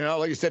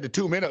you said, the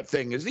 2 minute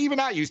thing is, even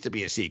that used to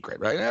be a secret,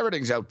 right?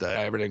 Everything's out there.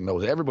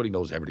 Everybody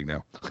knows everything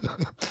now.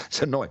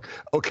 It's annoying.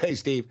 Okay,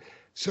 Steve.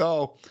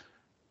 So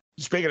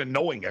speaking of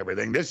knowing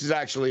everything, this is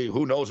actually,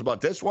 who knows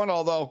about this one,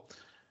 although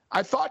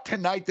I thought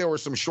tonight there were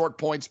some short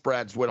point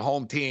spreads with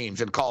home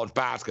teams in college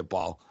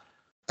basketball.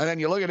 And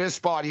then you look at this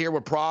spot here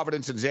with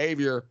Providence and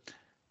Xavier,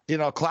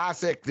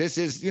 classic. This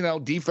is,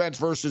 defense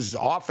versus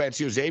offense.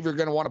 Xavier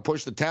going to want to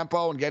push the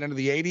tempo and get into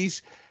the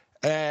 80s.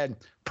 And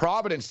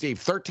Providence, Steve,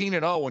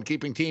 13-0 when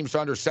keeping teams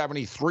under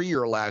 73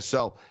 or less.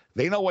 So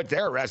they know what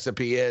their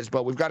recipe is.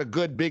 But we've got a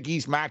good Big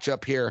East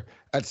matchup here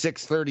at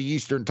 6:30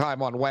 Eastern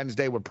time on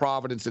Wednesday with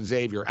Providence and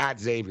Xavier at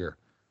Xavier.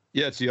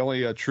 Yeah, it's the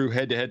only true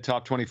head-to-head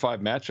top 25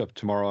 matchup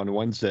tomorrow on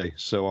Wednesday.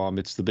 So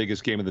it's the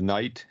biggest game of the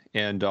night.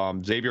 And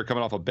Xavier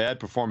coming off a bad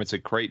performance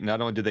at Creighton. Not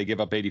only did they give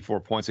up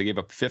 84 points, they gave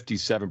up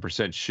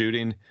 57%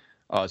 shooting.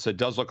 So it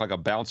does look like a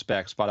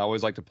bounce-back spot. I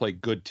always like to play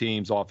good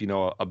teams off,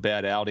 a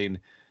bad outing.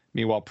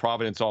 Meanwhile,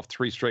 Providence off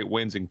 3 straight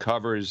wins and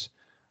covers.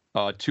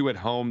 2 at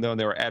home, though, and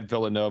they were at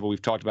Villanova.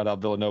 We've talked about how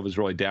Villanova is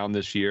really down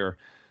this year.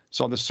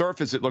 So on the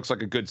surface, it looks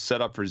like a good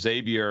setup for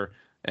Xavier.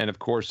 And, of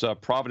course,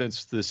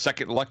 Providence, the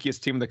second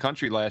luckiest team in the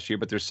country last year,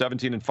 but they're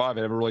 17-5 and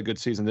have a really good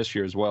season this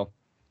year as well.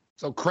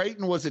 So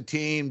Creighton was a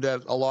team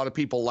that a lot of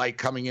people like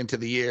coming into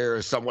the year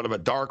as somewhat of a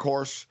dark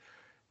horse.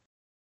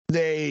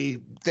 They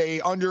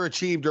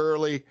underachieved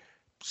early.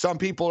 Some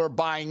people are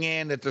buying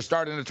in that they're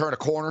starting to turn a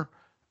corner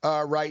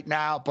right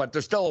now, but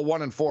they're still a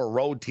 1-4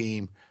 road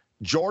team.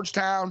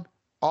 Georgetown,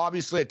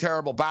 obviously a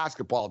terrible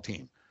basketball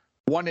team.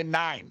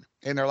 1-9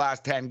 in their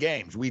last 10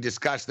 games. We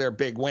discussed their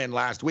big win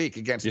last week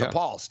against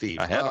DePaul, Steve.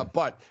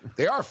 But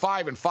they are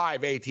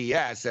 5-5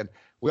 ATS, and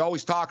we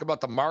always talk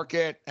about the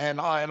market and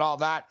all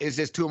that. Is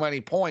this too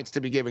many points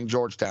to be giving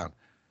Georgetown?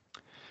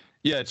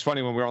 Yeah, it's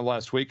funny. When we were on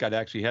last week, I'd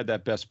actually had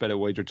that best bet at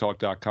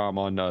wagertalk.com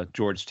on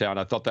Georgetown.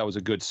 I thought that was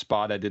a good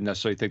spot. I didn't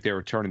necessarily think they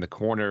were turning the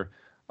corner.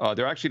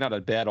 They're actually not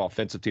a bad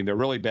offensive team. They're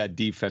really bad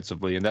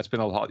defensively, and that's been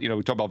a lot. We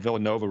talk about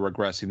Villanova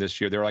regressing this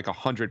year. They're like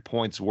 100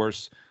 points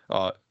worse,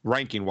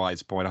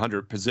 ranking-wise,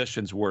 100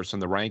 positions worse in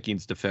the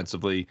rankings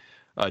defensively.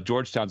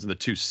 Georgetown's in the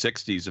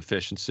 260s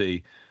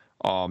efficiency.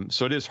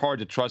 So it is hard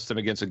to trust them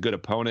against a good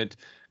opponent.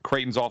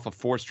 Creighton's off of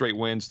 4 straight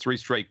wins, 3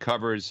 straight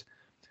covers.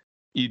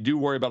 You do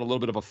worry about a little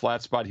bit of a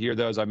flat spot here,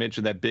 though. As I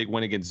mentioned, that big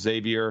win against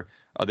Xavier.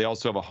 They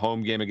also have a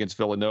home game against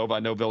Villanova.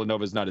 I know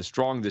Villanova's not as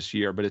strong this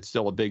year, but it's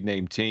still a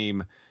big-name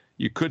team.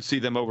 You could see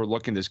them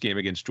overlooking this game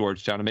against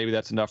Georgetown, and maybe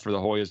that's enough for the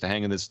Hoyas to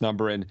hang in this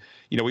number. And,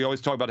 we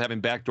always talk about having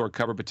backdoor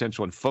cover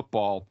potential in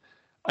football.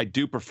 I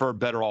do prefer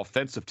better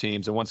offensive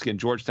teams, and once again,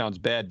 Georgetown's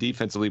bad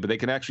defensively, but they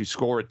can actually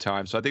score at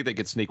times, so I think they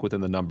could sneak within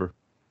the number.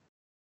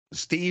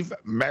 Steve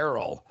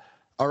Merrill.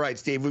 All right,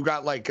 Steve, we've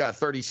got like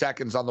 30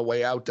 seconds on the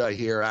way out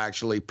here,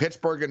 actually.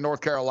 Pittsburgh and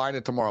North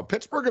Carolina tomorrow.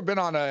 Pittsburgh have been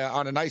on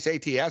a nice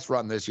ATS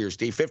run this year,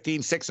 Steve.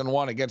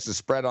 15-6-1 against the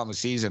spread on the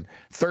season.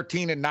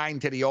 13-9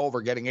 to the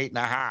over, getting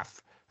 8.5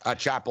 at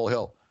Chapel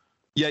Hill.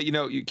 Yeah,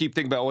 you keep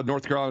thinking about,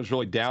 North Carolina was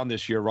really down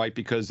this year, right,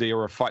 because they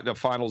were the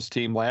finals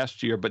team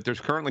last year, but there's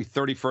currently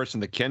 31st in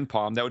the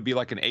KenPom. That would be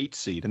like an 8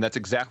 seed, and that's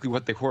exactly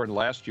what they were in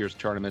last year's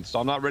tournament. So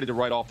I'm not ready to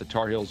write off the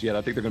Tar Heels yet.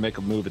 I think they're going to make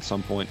a move at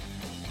some point.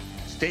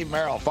 Steve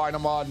Merrill. Find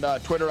him on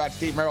Twitter at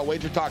Steve Merrill,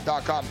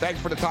 wagertalk.com. Thanks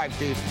for the time,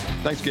 Steve.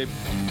 Thanks, Gabe.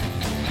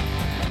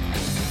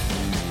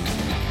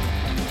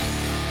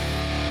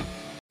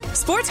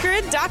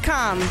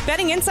 SportsGrid.com.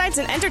 Betting insights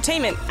and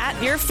entertainment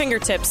at your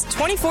fingertips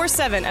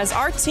 24/7 as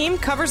our team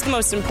covers the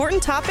most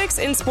important topics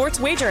in sports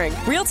wagering.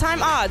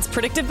 Real-time odds,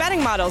 predictive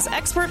betting models,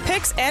 expert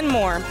picks, and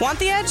more. Want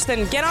the edge?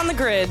 Then get on the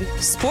grid.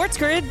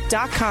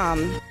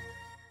 SportsGrid.com.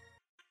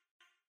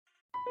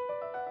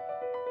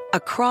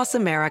 Across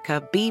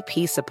America,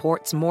 BP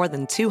supports more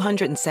than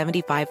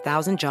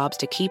 275,000 jobs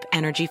to keep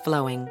energy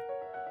flowing.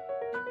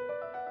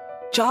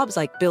 Jobs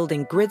like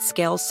building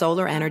grid-scale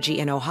solar energy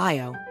in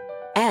Ohio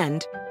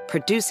and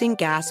producing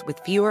gas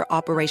with fewer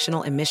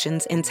operational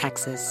emissions in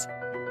Texas.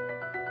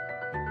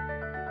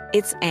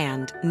 It's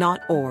and,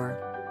 not or.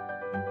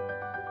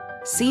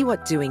 See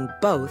what doing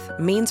both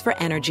means for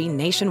energy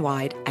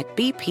nationwide at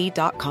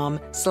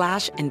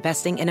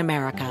bp.com/investing in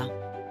America.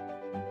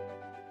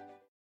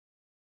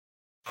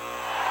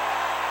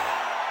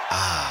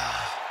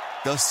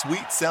 The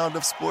sweet sound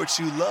of sports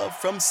you love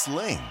from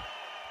Sling.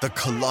 The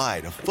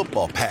collide of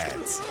football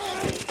pads.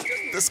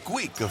 The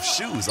squeak of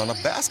shoes on a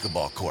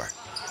basketball court.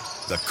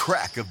 The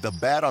crack of the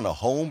bat on a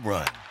home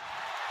run.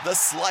 The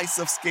slice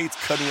of skates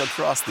cutting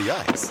across the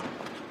ice.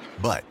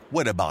 But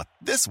what about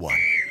this one?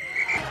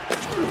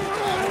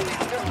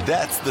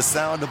 That's the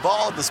sound of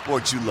all the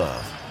sports you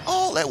love,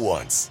 all at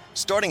once.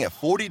 Starting at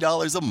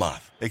 $40 a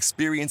month.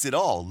 Experience it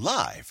all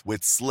live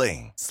with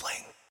Sling.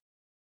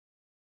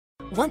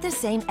 Want the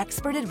same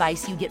expert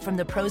advice you get from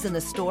the pros in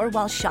the store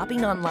while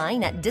shopping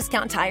online at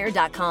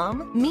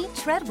DiscountTire.com? Meet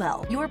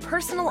Treadwell, your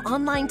personal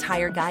online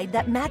tire guide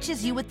that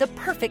matches you with the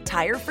perfect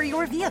tire for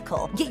your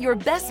vehicle. Get your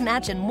best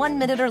match in 1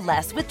 minute or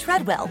less with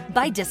Treadwell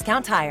by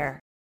Discount Tire.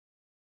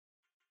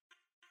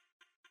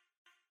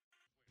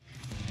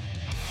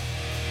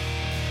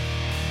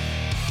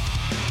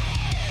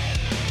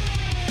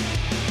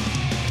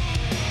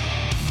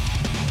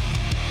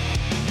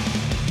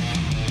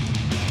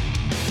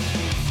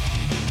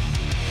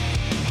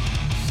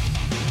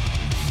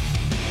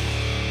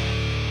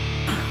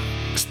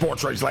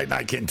 Sports Rage Late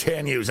Night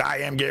continues. I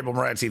am Gabriel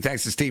Morency.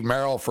 Thanks to Steve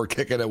Merrill for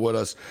kicking it with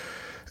us.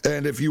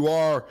 And if you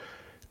are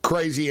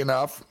crazy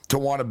enough to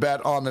want to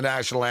bet on the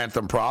national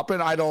anthem prop,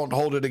 and I don't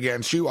hold it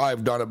against you,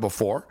 I've done it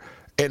before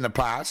in the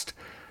past.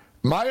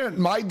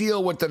 My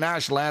deal with the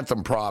national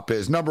anthem prop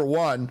is, number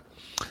one,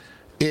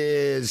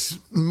 is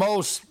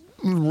most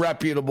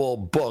reputable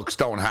books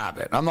don't have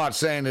it. I'm not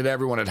saying that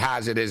everyone that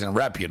has it isn't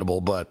reputable,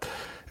 but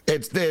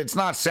it's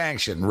not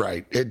sanctioned,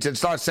 right?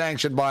 It's not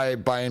sanctioned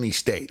by any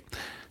state.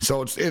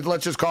 So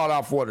let's just call it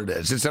off for what it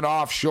is. It's an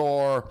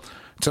offshore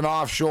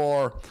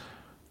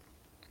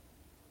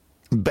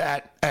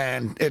bet,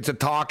 and it's a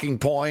talking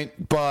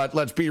point. But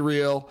let's be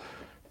real,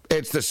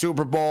 it's the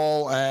Super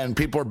Bowl, and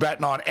people are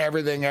betting on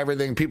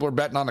everything. People are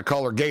betting on the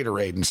color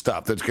Gatorade and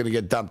stuff that's going to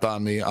get dumped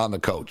on the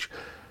coach.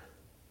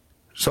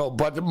 So,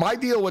 but my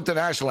deal with the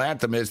national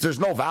anthem is there's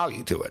no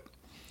value to it,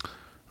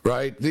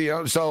 right?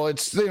 So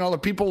it's the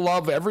people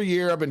love every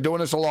year. I've been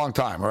doing this a long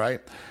time, all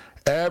right?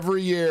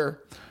 Every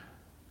year.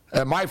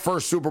 And my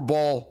first Super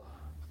Bowl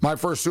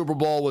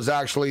was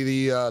actually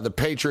the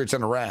Patriots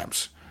and the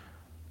Rams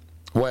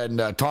when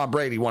Tom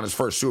Brady won his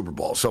first Super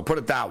Bowl. So put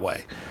it that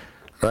way,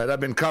 right? I've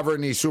been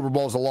covering these Super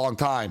Bowls a long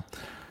time,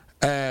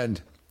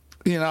 and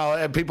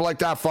And people like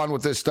to have fun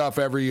with this stuff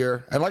every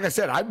year. And like I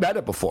said, I bet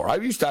it before. I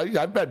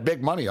bet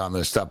big money on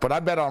this stuff, but I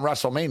bet on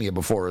WrestleMania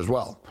before as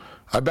well.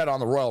 I bet on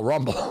the Royal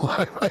Rumble.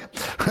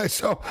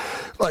 So,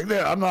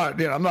 I'm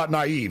not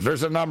naive.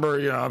 There's a number,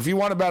 if you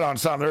want to bet on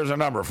something, there's a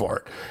number for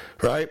it,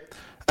 right?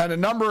 And the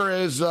number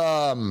is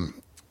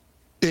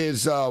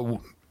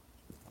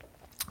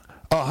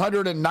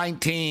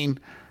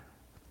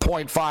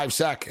 119.5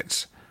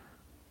 seconds.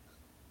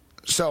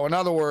 So, in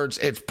other words,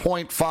 it's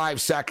 0.5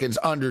 seconds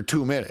under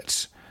 2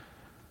 minutes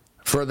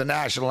for the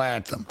national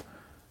anthem.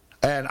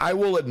 And I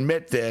will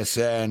admit this,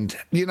 and,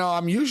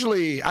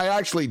 I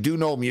actually do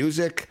know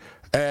music,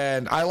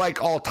 and I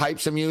like all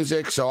types of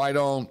music, so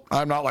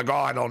I'm not like,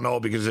 I don't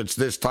know because it's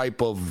this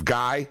type of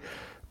guy.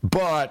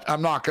 But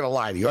I'm not going to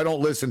lie to you. I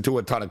don't listen to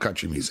a ton of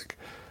country music.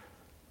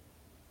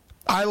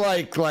 I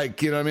like I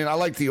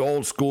like the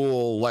old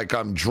school,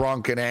 I'm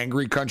drunk and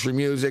angry country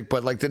music,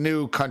 but the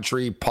new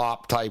country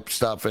pop type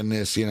stuff in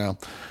this, I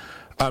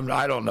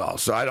don't know.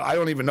 So I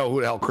don't even know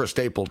who the hell Chris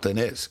Stapleton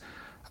is.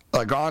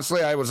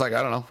 Honestly, I was I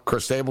don't know,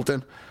 Chris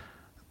Stapleton.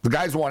 The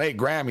guy's won 8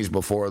 Grammys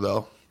before,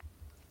 though,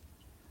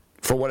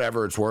 for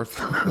whatever it's worth.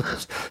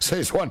 So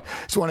he's won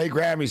 8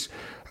 Grammys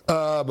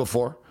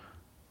before.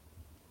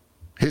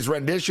 His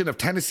rendition of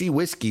Tennessee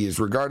Whiskey is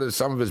regarded as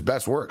some of his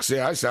best works.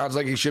 Yeah, it sounds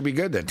like he should be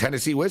good then.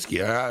 Tennessee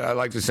Whiskey, I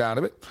like the sound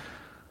of it.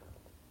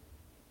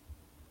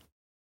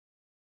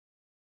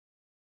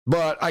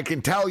 But I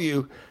can tell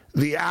you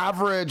the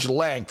average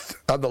length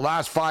of the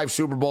last 5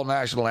 Super Bowl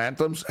national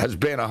anthems has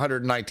been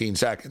 119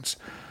 seconds.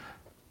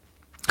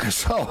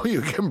 So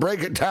you can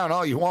break it down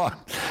all you want,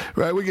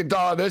 right? We can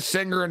call this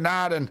singer and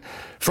that. And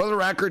for the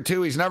record,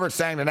 too, he's never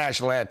sang the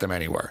national anthem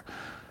anywhere.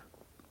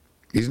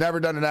 He's never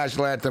done a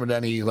national anthem at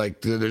any,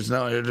 there's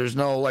no,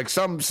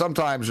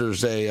 sometimes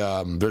there's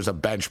a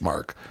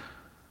benchmark.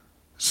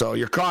 So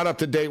you're caught up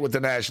to date with the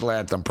national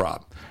anthem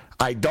prop.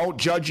 I don't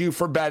judge you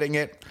for betting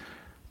it.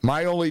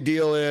 My only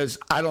deal is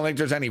I don't think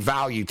there's any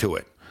value to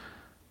it.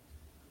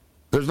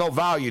 There's no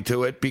value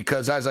to it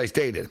because, as I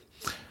stated,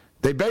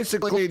 they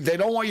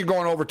don't want you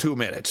going over 2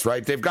 minutes,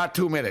 right? They've got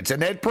 2 minutes,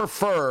 and they'd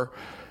prefer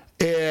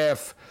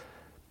if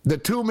the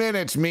 2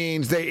 minutes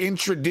means they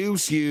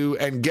introduce you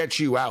and get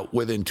you out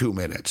within 2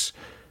 minutes.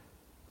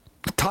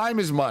 Time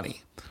is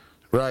money,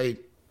 right?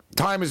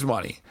 Time is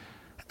money.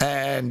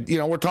 And,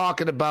 we're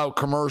talking about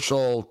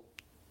commercial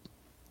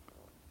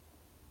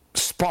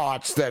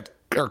spots that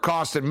are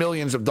costing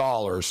millions of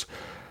dollars.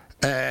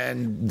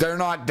 And they're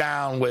not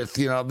down with,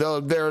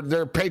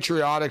 they're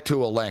patriotic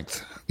to a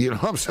length. You know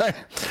what I'm saying?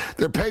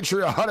 They're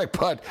patriotic,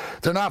 but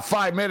they're not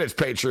 5 minutes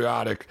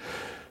patriotic.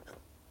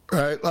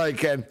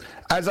 Right, and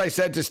as I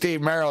said to Steve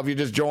Merrill, if you're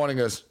just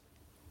joining us,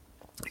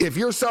 if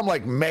you're some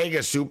mega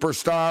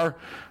superstar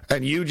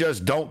and you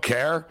just don't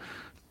care,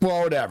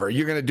 well, whatever,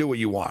 you're going to do what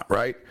you want,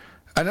 right?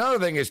 Another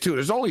thing is, too,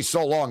 there's only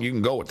so long you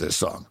can go with this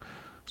song.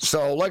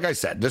 So, like I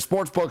said, the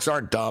sports books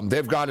aren't dumb.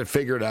 They've got it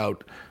figured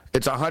out.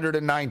 It's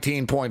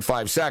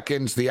 119.5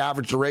 seconds. The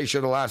average duration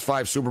of the last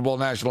 5 Super Bowl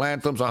national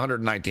anthems,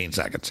 119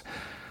 seconds.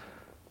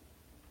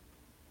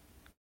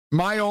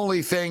 My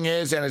only thing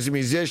is, and as a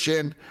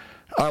musician,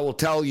 I will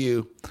tell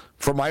you,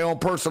 from my own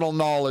personal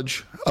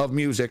knowledge of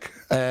music,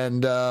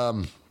 and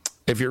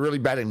if you're really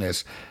betting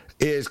this,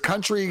 is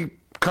country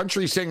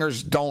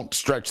singers don't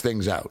stretch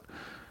things out.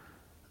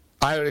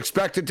 I would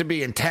expect it to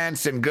be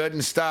intense and good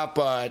and stuff,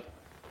 but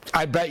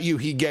I bet you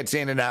he gets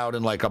in and out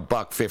in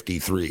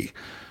 $153,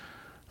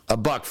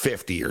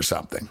 $150 or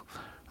something,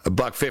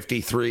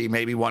 $153,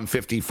 maybe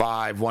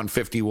 155,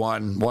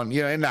 151,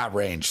 in that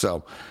range.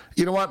 So,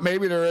 you know what?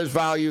 Maybe there is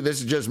value. This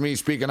is just me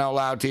speaking out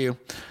loud to you.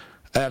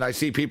 And I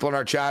see people in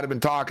our chat have been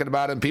talking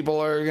about it, and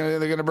people they're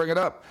going to bring it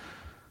up.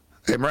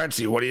 Hey,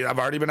 Morency, I've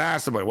already been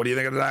asked about it. What do you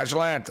think of the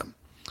national anthem?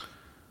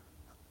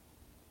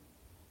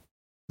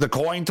 The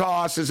coin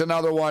toss is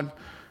another one.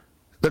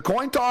 The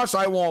coin toss,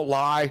 I won't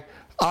lie.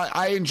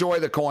 I enjoy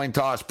the coin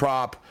toss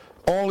prop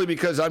only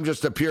because I'm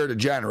just a pure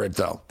degenerate,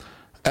 though.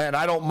 And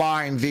I don't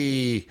mind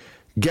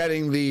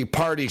getting the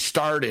party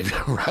started,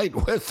 right?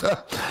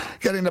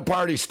 Getting the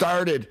party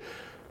started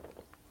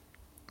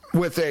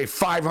with a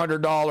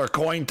 $500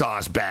 coin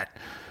toss bet.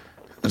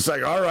 It's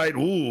all right,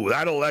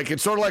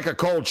 it's sort of like a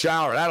cold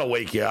shower. That'll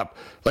wake you up.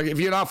 If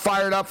you're not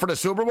fired up for the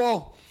Super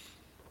Bowl,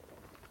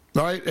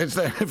 right?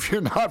 If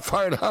you're not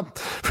fired up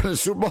for the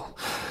Super Bowl,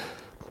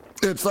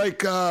 it's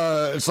like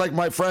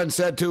my friend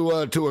said to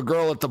a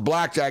girl at the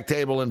blackjack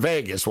table in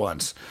Vegas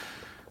once.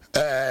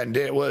 And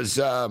it was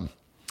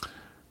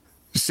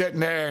sitting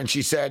there, and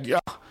she said, "Yeah,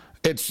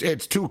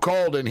 it's too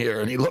cold in here."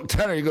 And he looked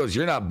at her, he goes,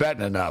 "You're not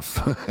betting enough."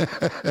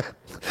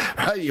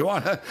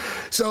 Right?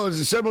 So it's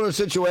a similar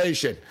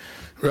situation,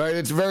 right?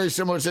 It's a very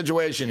similar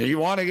situation. You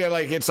want to get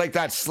it's like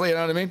that, you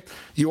know what I mean?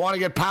 You want to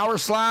get power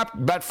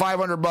slapped, bet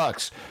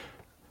 $500.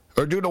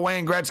 Or do the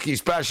Wayne Gretzky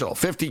special,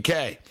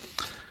 $50K.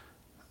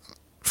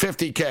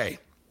 $50K.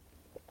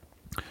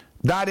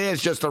 That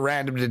is just a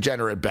random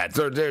degenerate bet.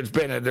 There's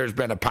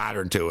been a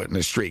pattern to it and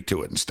a streak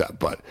to it and stuff.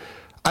 But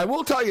I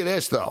will tell you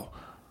this, though.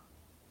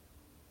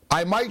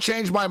 I might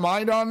change my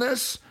mind on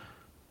this,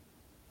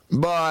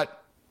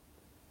 but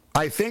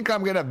I think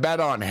I'm going to bet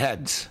on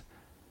heads.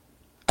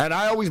 And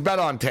I always bet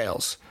on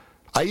tails.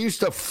 I used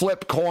to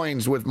flip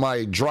coins with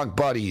my drunk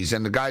buddies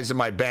and the guys in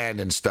my band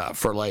and stuff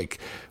for like,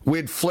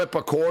 we'd flip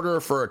a quarter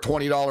for a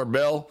 $20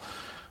 bill.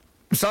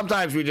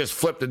 Sometimes we just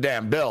flipped the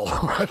damn bill.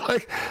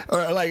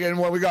 And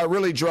when we got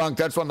really drunk,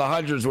 that's when the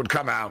hundreds would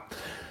come out.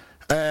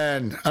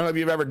 And I don't know if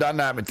you've ever done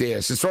that,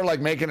 Matthias. It's sort of like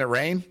making it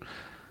rain.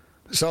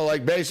 So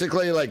like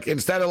basically like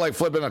instead of like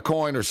flipping a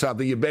coin or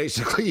something, you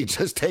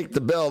just take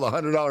the bill, the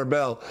 $100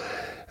 bill,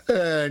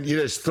 and you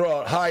just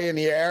throw it high in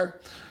the air.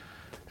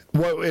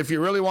 Well, if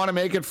you really want to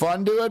make it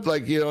fun, do it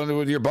like,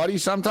 with your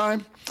buddies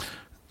sometime.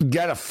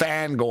 Get a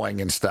fan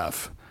going and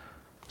stuff.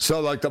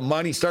 So like the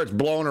money starts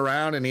blowing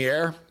around in the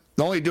air.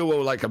 Only do it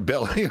with like a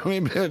bill. You know what I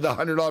mean? The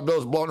 $100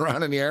 bill's blowing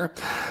around in the air.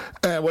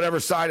 And whatever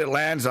side it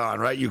lands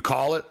on, right? You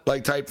call it,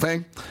 like type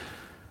thing.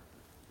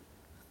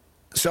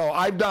 So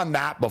I've done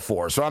that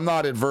before. So I'm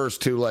not adverse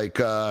to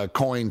like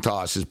coin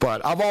tosses.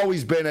 But I've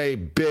always been a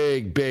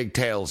big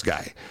tails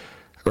guy,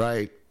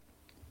 right?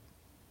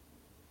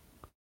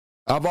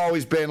 I've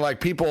always been like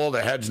people,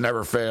 the heads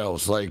never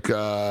fails, like,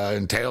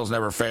 and tails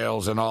never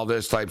fails and all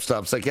this type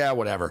stuff. It's like, yeah,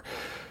 whatever,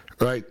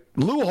 right?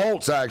 Lou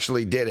Holtz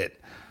actually did it.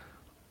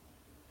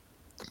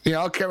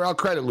 I'll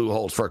credit Lou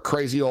Holtz for a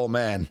crazy old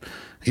man.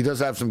 He does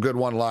have some good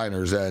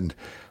one-liners. And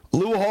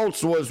Lou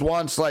Holtz was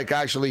once like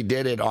actually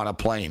did it on a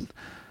plane.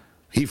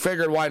 He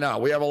figured, why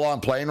not? We have a long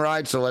plane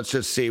ride, so let's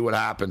just see what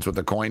happens with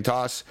the coin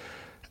toss.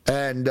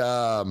 And,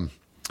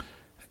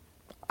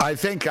 I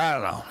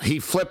don't know, he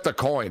flipped the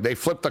coin. They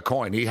flipped the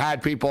coin. He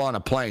had people on a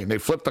plane. They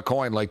flipped the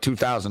coin like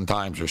 2,000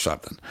 times or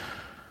something.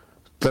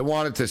 They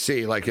wanted to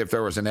see like if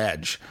there was an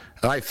edge.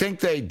 And I think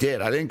they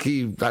did. I think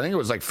it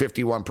was like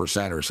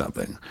 51% or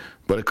something.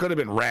 But it could have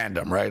been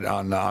random, right,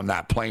 on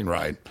that plane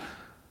ride.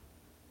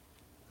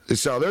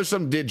 So there's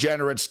some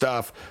degenerate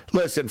stuff.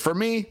 Listen, for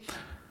me,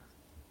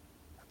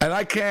 and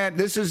I can't,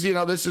 this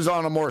is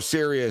on a more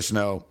serious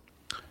note.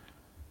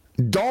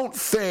 Don't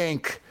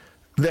think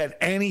that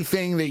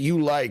anything that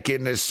you like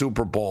in this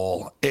Super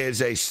Bowl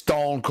is a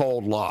stone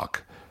cold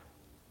lock.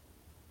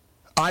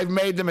 I've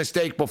made the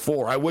mistake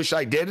before. I wish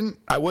I didn't.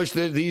 I wish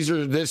that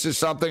this is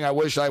something I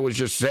wish I was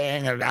just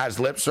saying as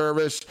lip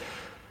service.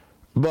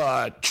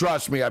 But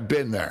trust me, I've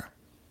been there.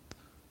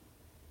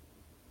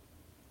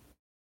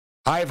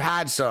 I've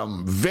had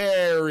some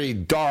very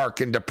dark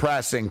and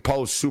depressing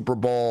post Super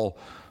Bowl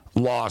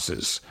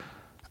losses.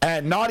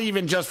 And not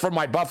even just from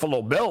my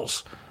Buffalo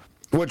Bills,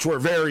 which were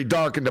very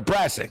dark and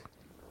depressing.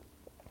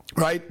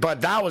 Right?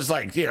 But that was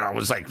like, it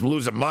was like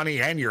losing money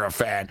and you're a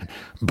fan.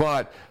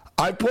 But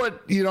I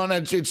put, and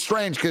it's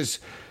strange because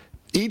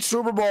each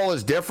Super Bowl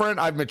is different.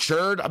 I've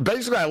matured.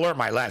 Basically, I learned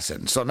my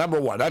lesson. So number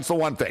one, that's the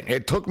one thing.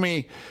 It took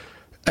me,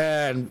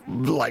 and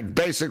like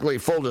basically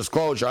full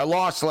disclosure, I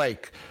lost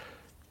like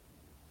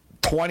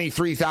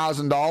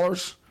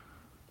 $23,000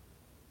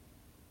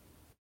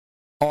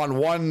 on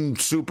one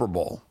Super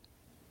Bowl.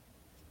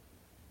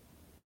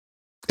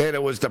 And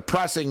it was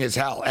depressing as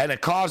hell. And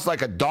it caused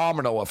like a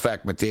domino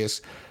effect,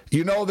 Matthias.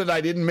 You know that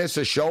I didn't miss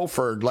a show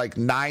for like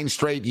 9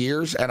 straight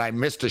years, and I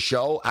missed a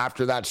show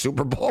after that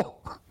Super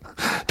Bowl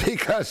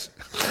because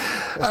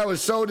I was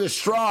so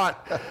distraught.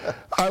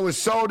 I was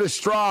so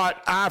distraught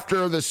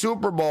after the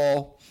Super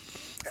Bowl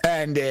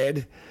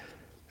ended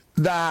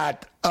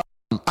that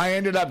I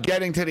ended up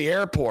getting to the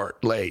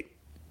airport late.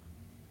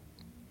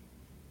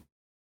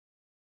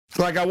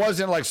 Like I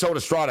wasn't like so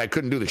distraught I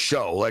couldn't do the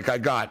show. Like I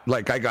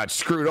got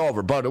screwed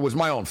over, but it was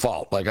my own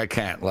fault. Like I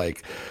can't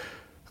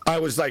I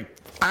was like,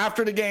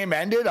 after the game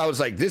ended, I was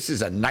like, this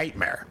is a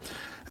nightmare.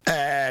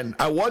 And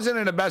I wasn't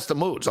in the best of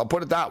moods, I'll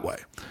put it that way.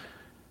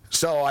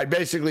 So I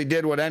basically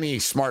did what any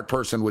smart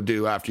person would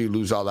do after you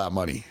lose all that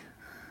money.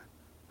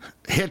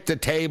 Hit the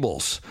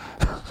tables.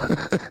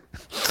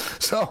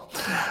 So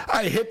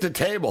I hit the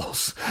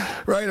tables,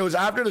 right? It was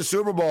after the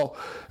Super Bowl,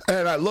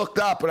 and I looked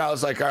up and I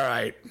was like, all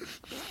right,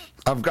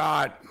 I've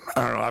got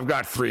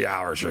 3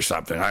 hours or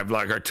something.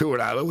 Or 2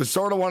 and a half. It was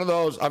sort of one of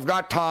those, I've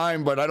got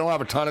time, but I don't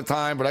have a ton of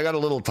time, but I got a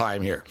little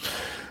time here.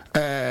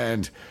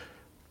 And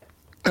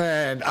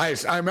I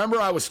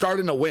remember I was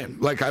starting to win.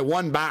 Like I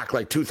won back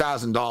like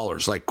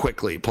 $2,000 like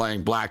quickly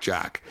playing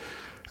blackjack.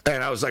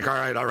 And I was like, all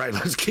right,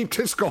 let's keep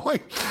this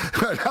going.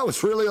 And I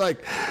was really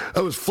like,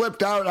 I was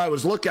flipped out.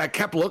 I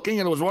kept looking,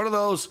 and it was one of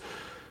those,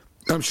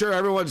 I'm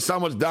sure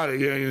someone's done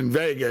it in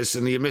Vegas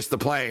and you missed the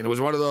plane. It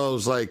was one of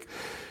those like,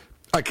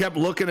 I kept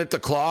looking at the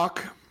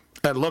clock,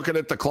 and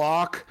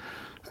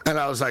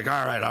I was like,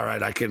 all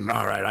right, I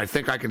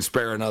think I can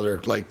spare another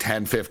like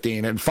 10,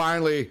 15. And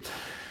finally,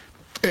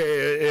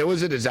 it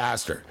was a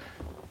disaster.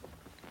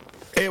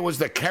 It was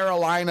the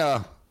Cam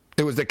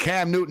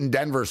Newton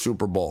Denver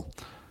Super Bowl.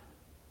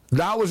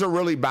 That was a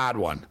really bad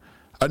one.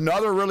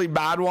 Another really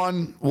bad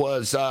one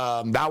was,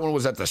 that one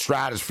was at the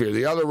Stratosphere.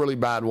 The other really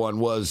bad one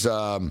was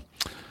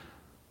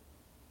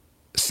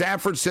San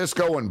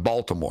Francisco and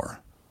Baltimore.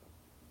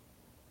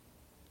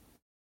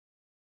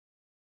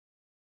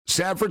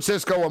 San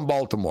Francisco and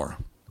Baltimore.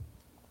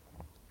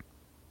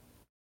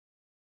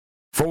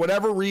 For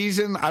whatever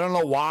reason, I don't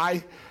know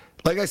why,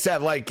 like I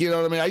said, like, you know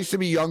what I mean? I used to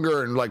be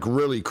younger and like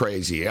really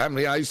crazy. I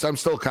mean, I'm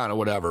still kind of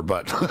whatever,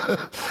 but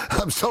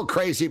I'm still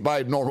crazy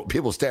by normal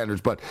people's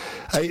standards. But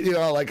I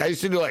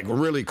used to do like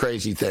really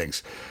crazy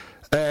things.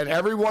 And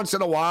every once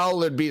in a while,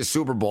 there'd be a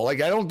Super Bowl.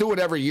 Like, I don't do it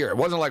every year. It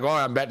wasn't like, oh,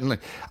 I'm betting.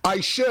 I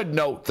should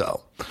note,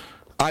 though.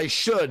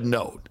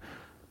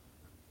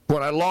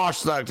 When I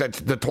lost the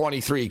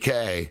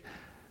 23K,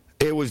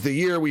 it was the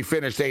year we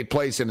finished 8th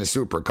place in the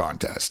Super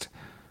Contest.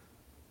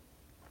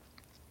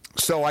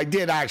 So I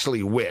did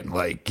actually win.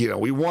 Like, you know,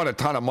 we won a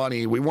ton of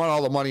money. We won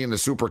all the money in the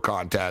Super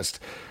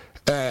Contest.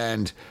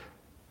 And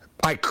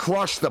I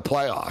crushed the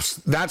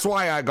playoffs. That's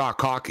why I got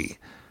cocky,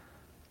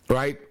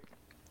 right?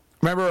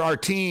 Remember our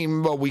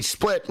team, we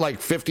split like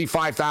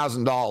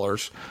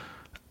 $55,000.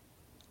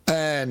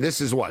 And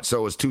this is what? So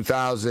it was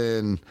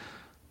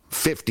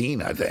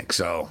 2015, I think.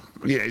 So,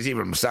 yeah, it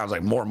even sounds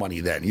like more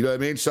money then. You know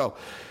what I mean? So,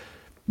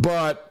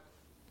 but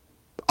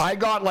I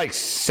got like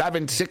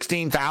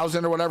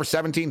 $16,000 or whatever,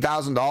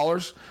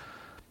 $17,000.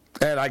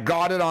 And I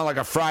got it on like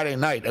a Friday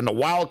night. And the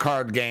wild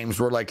card games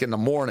were like in the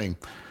morning.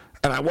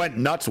 And I went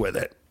nuts with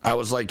it. I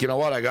was like, you know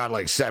what? I got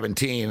like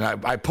 17.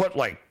 I put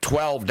like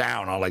 12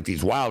 down on like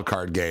these wild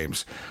card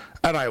games.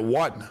 And I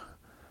won.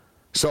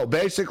 So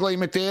basically,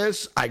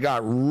 Matthias, I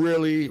got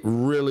really,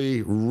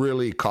 really,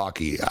 really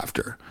cocky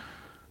after.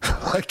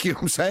 Like, you know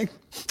what I'm saying?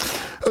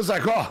 I was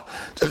like, oh,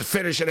 just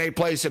finish in 8th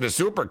place in a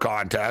Super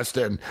Contest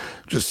and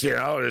just, you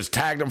know, just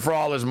tagged him for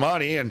all his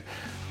money. And,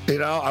 you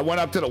know, I went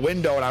up to the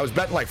window and I was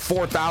betting like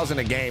 $4,000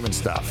 a game and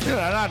stuff. You know,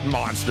 not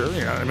monster.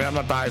 You know, I mean, I'm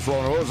not the highest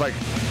roller. It was like,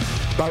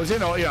 I was,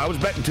 I was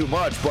betting too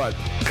much, but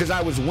because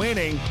I was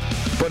winning,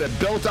 but it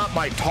built up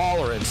my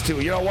tolerance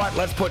too. You know what?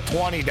 Let's put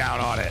 20 down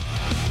on it.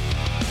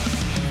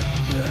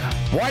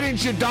 Why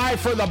didn't you die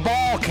for the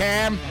ball,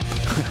 Cam?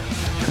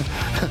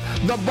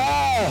 The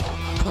ball.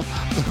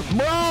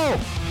 Bro.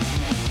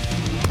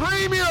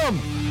 Premium.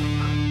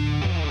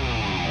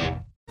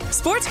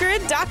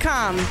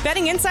 SportsGrid.com.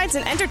 Betting insights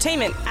and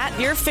entertainment at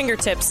your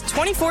fingertips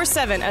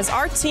 24/7 as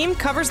our team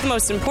covers the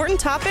most important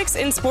topics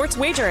in sports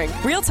wagering.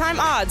 Real-time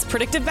odds,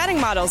 predictive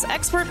betting models,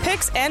 expert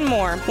picks, and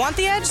more. Want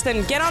the edge?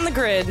 Then get on the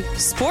grid.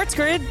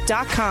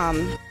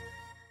 SportsGrid.com.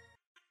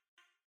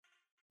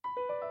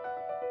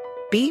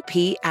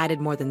 BP added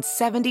more than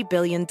 $70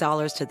 billion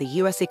to the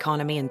U.S.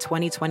 economy in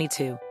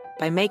 2022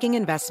 by making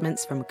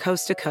investments from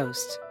coast to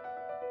coast.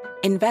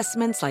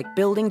 Investments like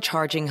building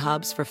charging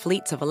hubs for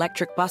fleets of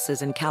electric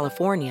buses in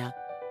California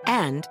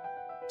and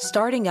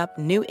starting up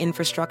new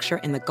infrastructure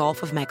in the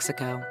Gulf of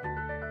Mexico.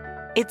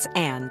 It's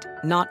and,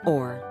 not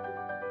or.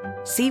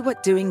 See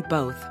what doing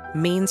both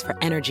means for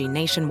energy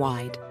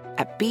nationwide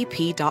at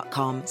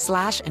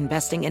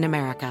bp.com/investing in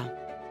America.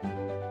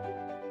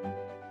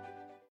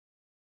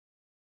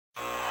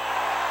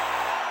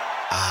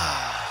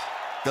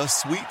 The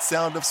sweet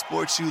sound of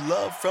sports you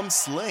love from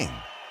Sling.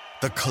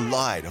 The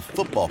collide of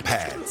football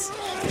pads.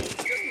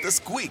 The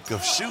squeak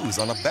of shoes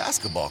on a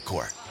basketball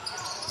court.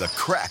 The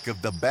crack of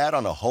the bat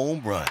on a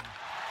home run.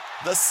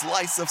 The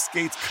slice of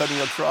skates cutting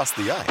across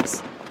the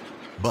ice.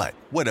 But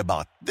what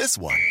about this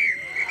one?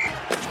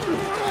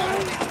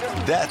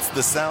 That's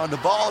the sound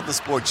of all the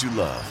sports you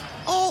love,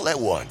 all at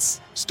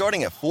once.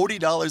 Starting at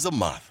 $40 a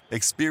month.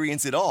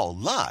 Experience it all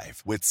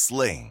live with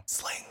Sling.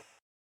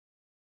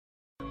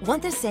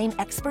 Want the same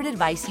expert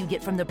advice you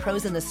get from the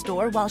pros in the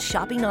store while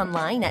shopping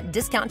online at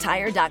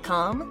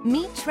DiscountTire.com?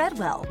 Meet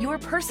Treadwell, your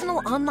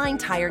personal online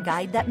tire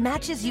guide that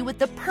matches you with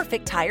the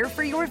perfect tire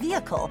for your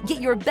vehicle.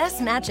 Get your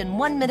best match in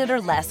 1 minute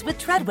or less with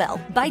Treadwell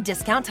by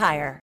Discount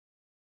Tire.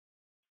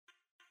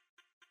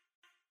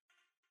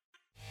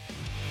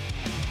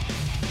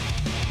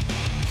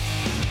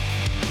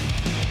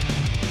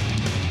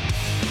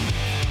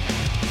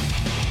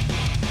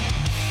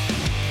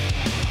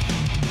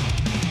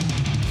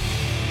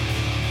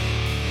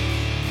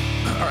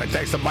 All right,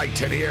 thanks to Mike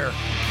Tenier,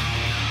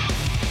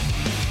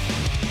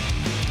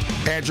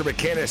 Andrew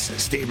McKinnis,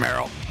 Steve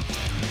Merrill.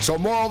 So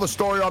moral of the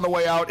story on the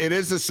way out, it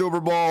is the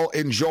Super Bowl.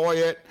 Enjoy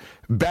it.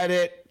 Bet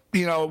it,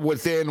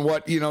 within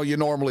what, you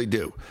normally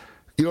do.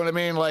 You know what I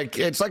mean? Like,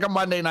 it's like a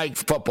Monday night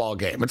football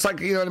game. It's like,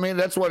 you know what I mean?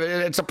 That's what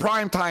it's a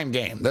prime time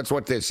game. That's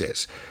what this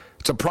is.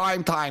 It's a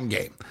prime time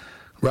game,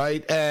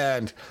 right?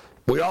 And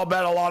we all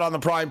bet a lot on the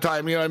prime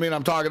time. You know what I mean?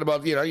 I'm talking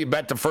about, you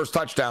bet the first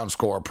touchdown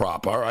score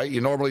prop, all right?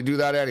 You normally do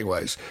that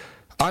anyways.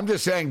 I'm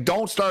just saying,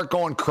 don't start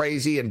going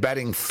crazy and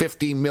betting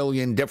 50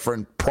 million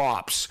different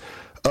props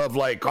of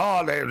like,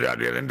 oh, they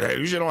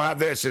usually don't have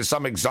this. There's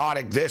some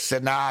exotic this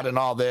and that and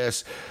all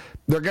this.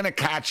 They're going to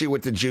catch you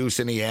with the juice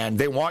in the end.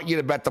 They want you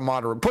to bet the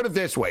moderate. Put it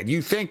this way.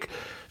 You think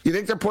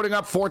they're putting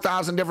up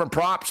 4,000 different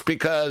props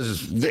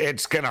because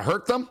it's going to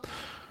hurt them?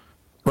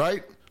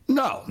 Right?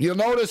 No. You'll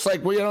notice,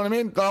 like, you know what I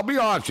mean? I'll be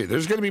honest with you.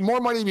 There's going to be more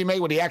money to be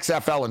made with the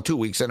XFL in 2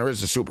 weeks than there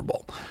is the Super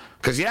Bowl.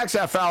 Because the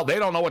XFL, they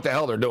don't know what the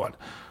hell they're doing.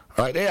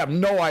 All right, they have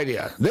no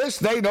idea.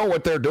 They know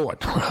what they're doing.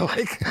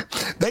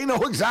 They know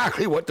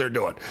exactly what they're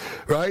doing,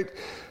 right?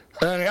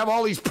 And they have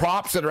all these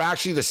props that are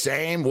actually the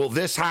same. Will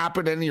this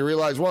happen? And you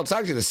realize, well, it's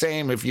actually the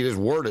same if you just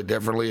word it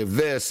differently, of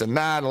this and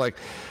that. Like,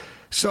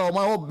 So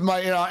and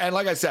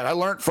like I said, I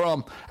learned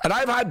from, and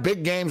I've had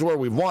big games where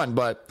we've won,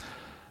 but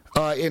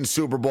in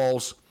Super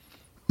Bowls,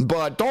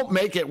 but don't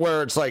make it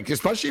where it's like,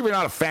 especially if you're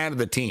not a fan of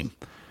the team.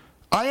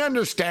 I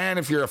understand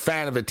if you're a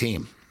fan of a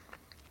team,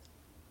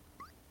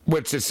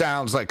 which it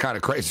sounds like kind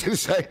of crazy to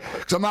say,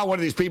 because I'm not one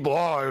of these people,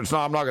 I'm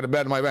not going to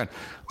bet in my event.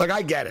 Like,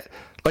 I get it.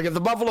 Like, if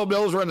the Buffalo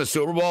Bills were in the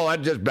Super Bowl,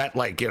 I'd just bet,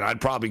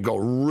 I'd probably go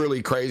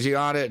really crazy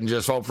on it and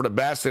just hope for the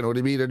best, and it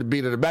would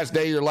be the best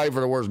day of your life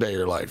or the worst day of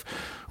your life.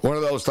 One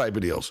of those type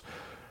of deals.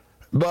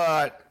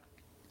 But,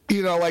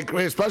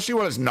 especially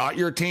when it's not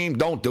your team,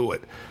 don't do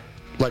it.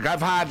 Like,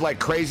 I've had,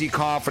 crazy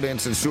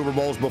confidence in Super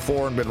Bowls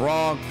before and been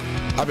wrong.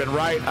 I've been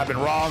right. I've been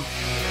wrong.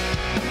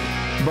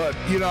 But,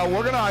 we're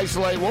going to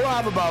isolate. We'll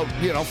have about,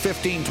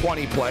 15,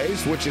 20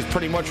 plays, which is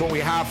pretty much what we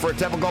have for a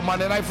typical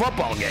Monday Night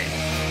Football game.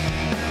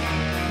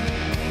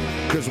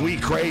 Because we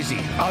crazy.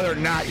 Other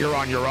than that, you're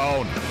on your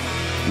own.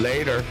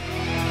 Later.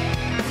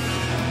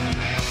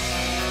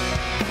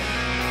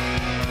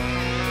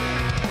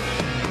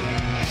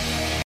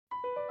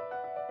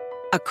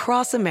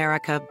 Across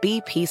America,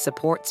 BP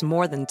supports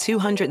more than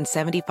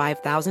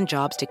 275,000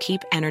 jobs to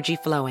keep energy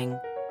flowing.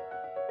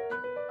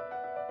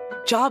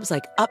 Jobs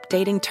like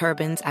updating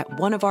turbines at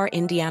one of our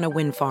Indiana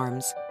wind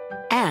farms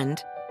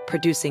and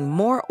producing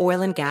more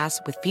oil and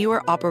gas with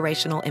fewer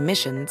operational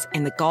emissions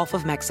in the Gulf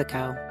of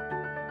Mexico.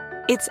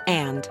 It's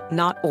and,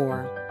 not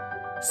or.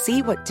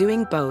 See what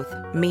doing both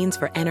means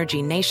for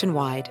energy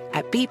nationwide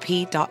at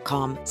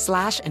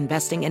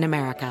bp.com/investing in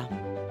America.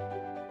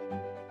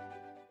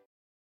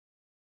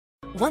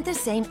 Want the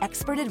same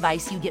expert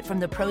advice you get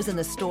from the pros in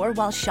the store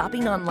while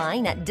shopping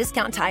online at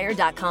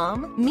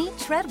DiscountTire.com? Meet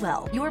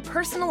Treadwell, your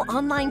personal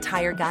online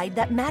tire guide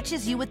that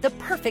matches you with the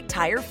perfect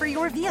tire for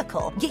your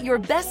vehicle. Get your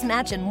best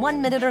match in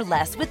 1 minute or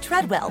less with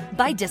Treadwell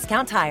by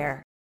Discount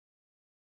Tire.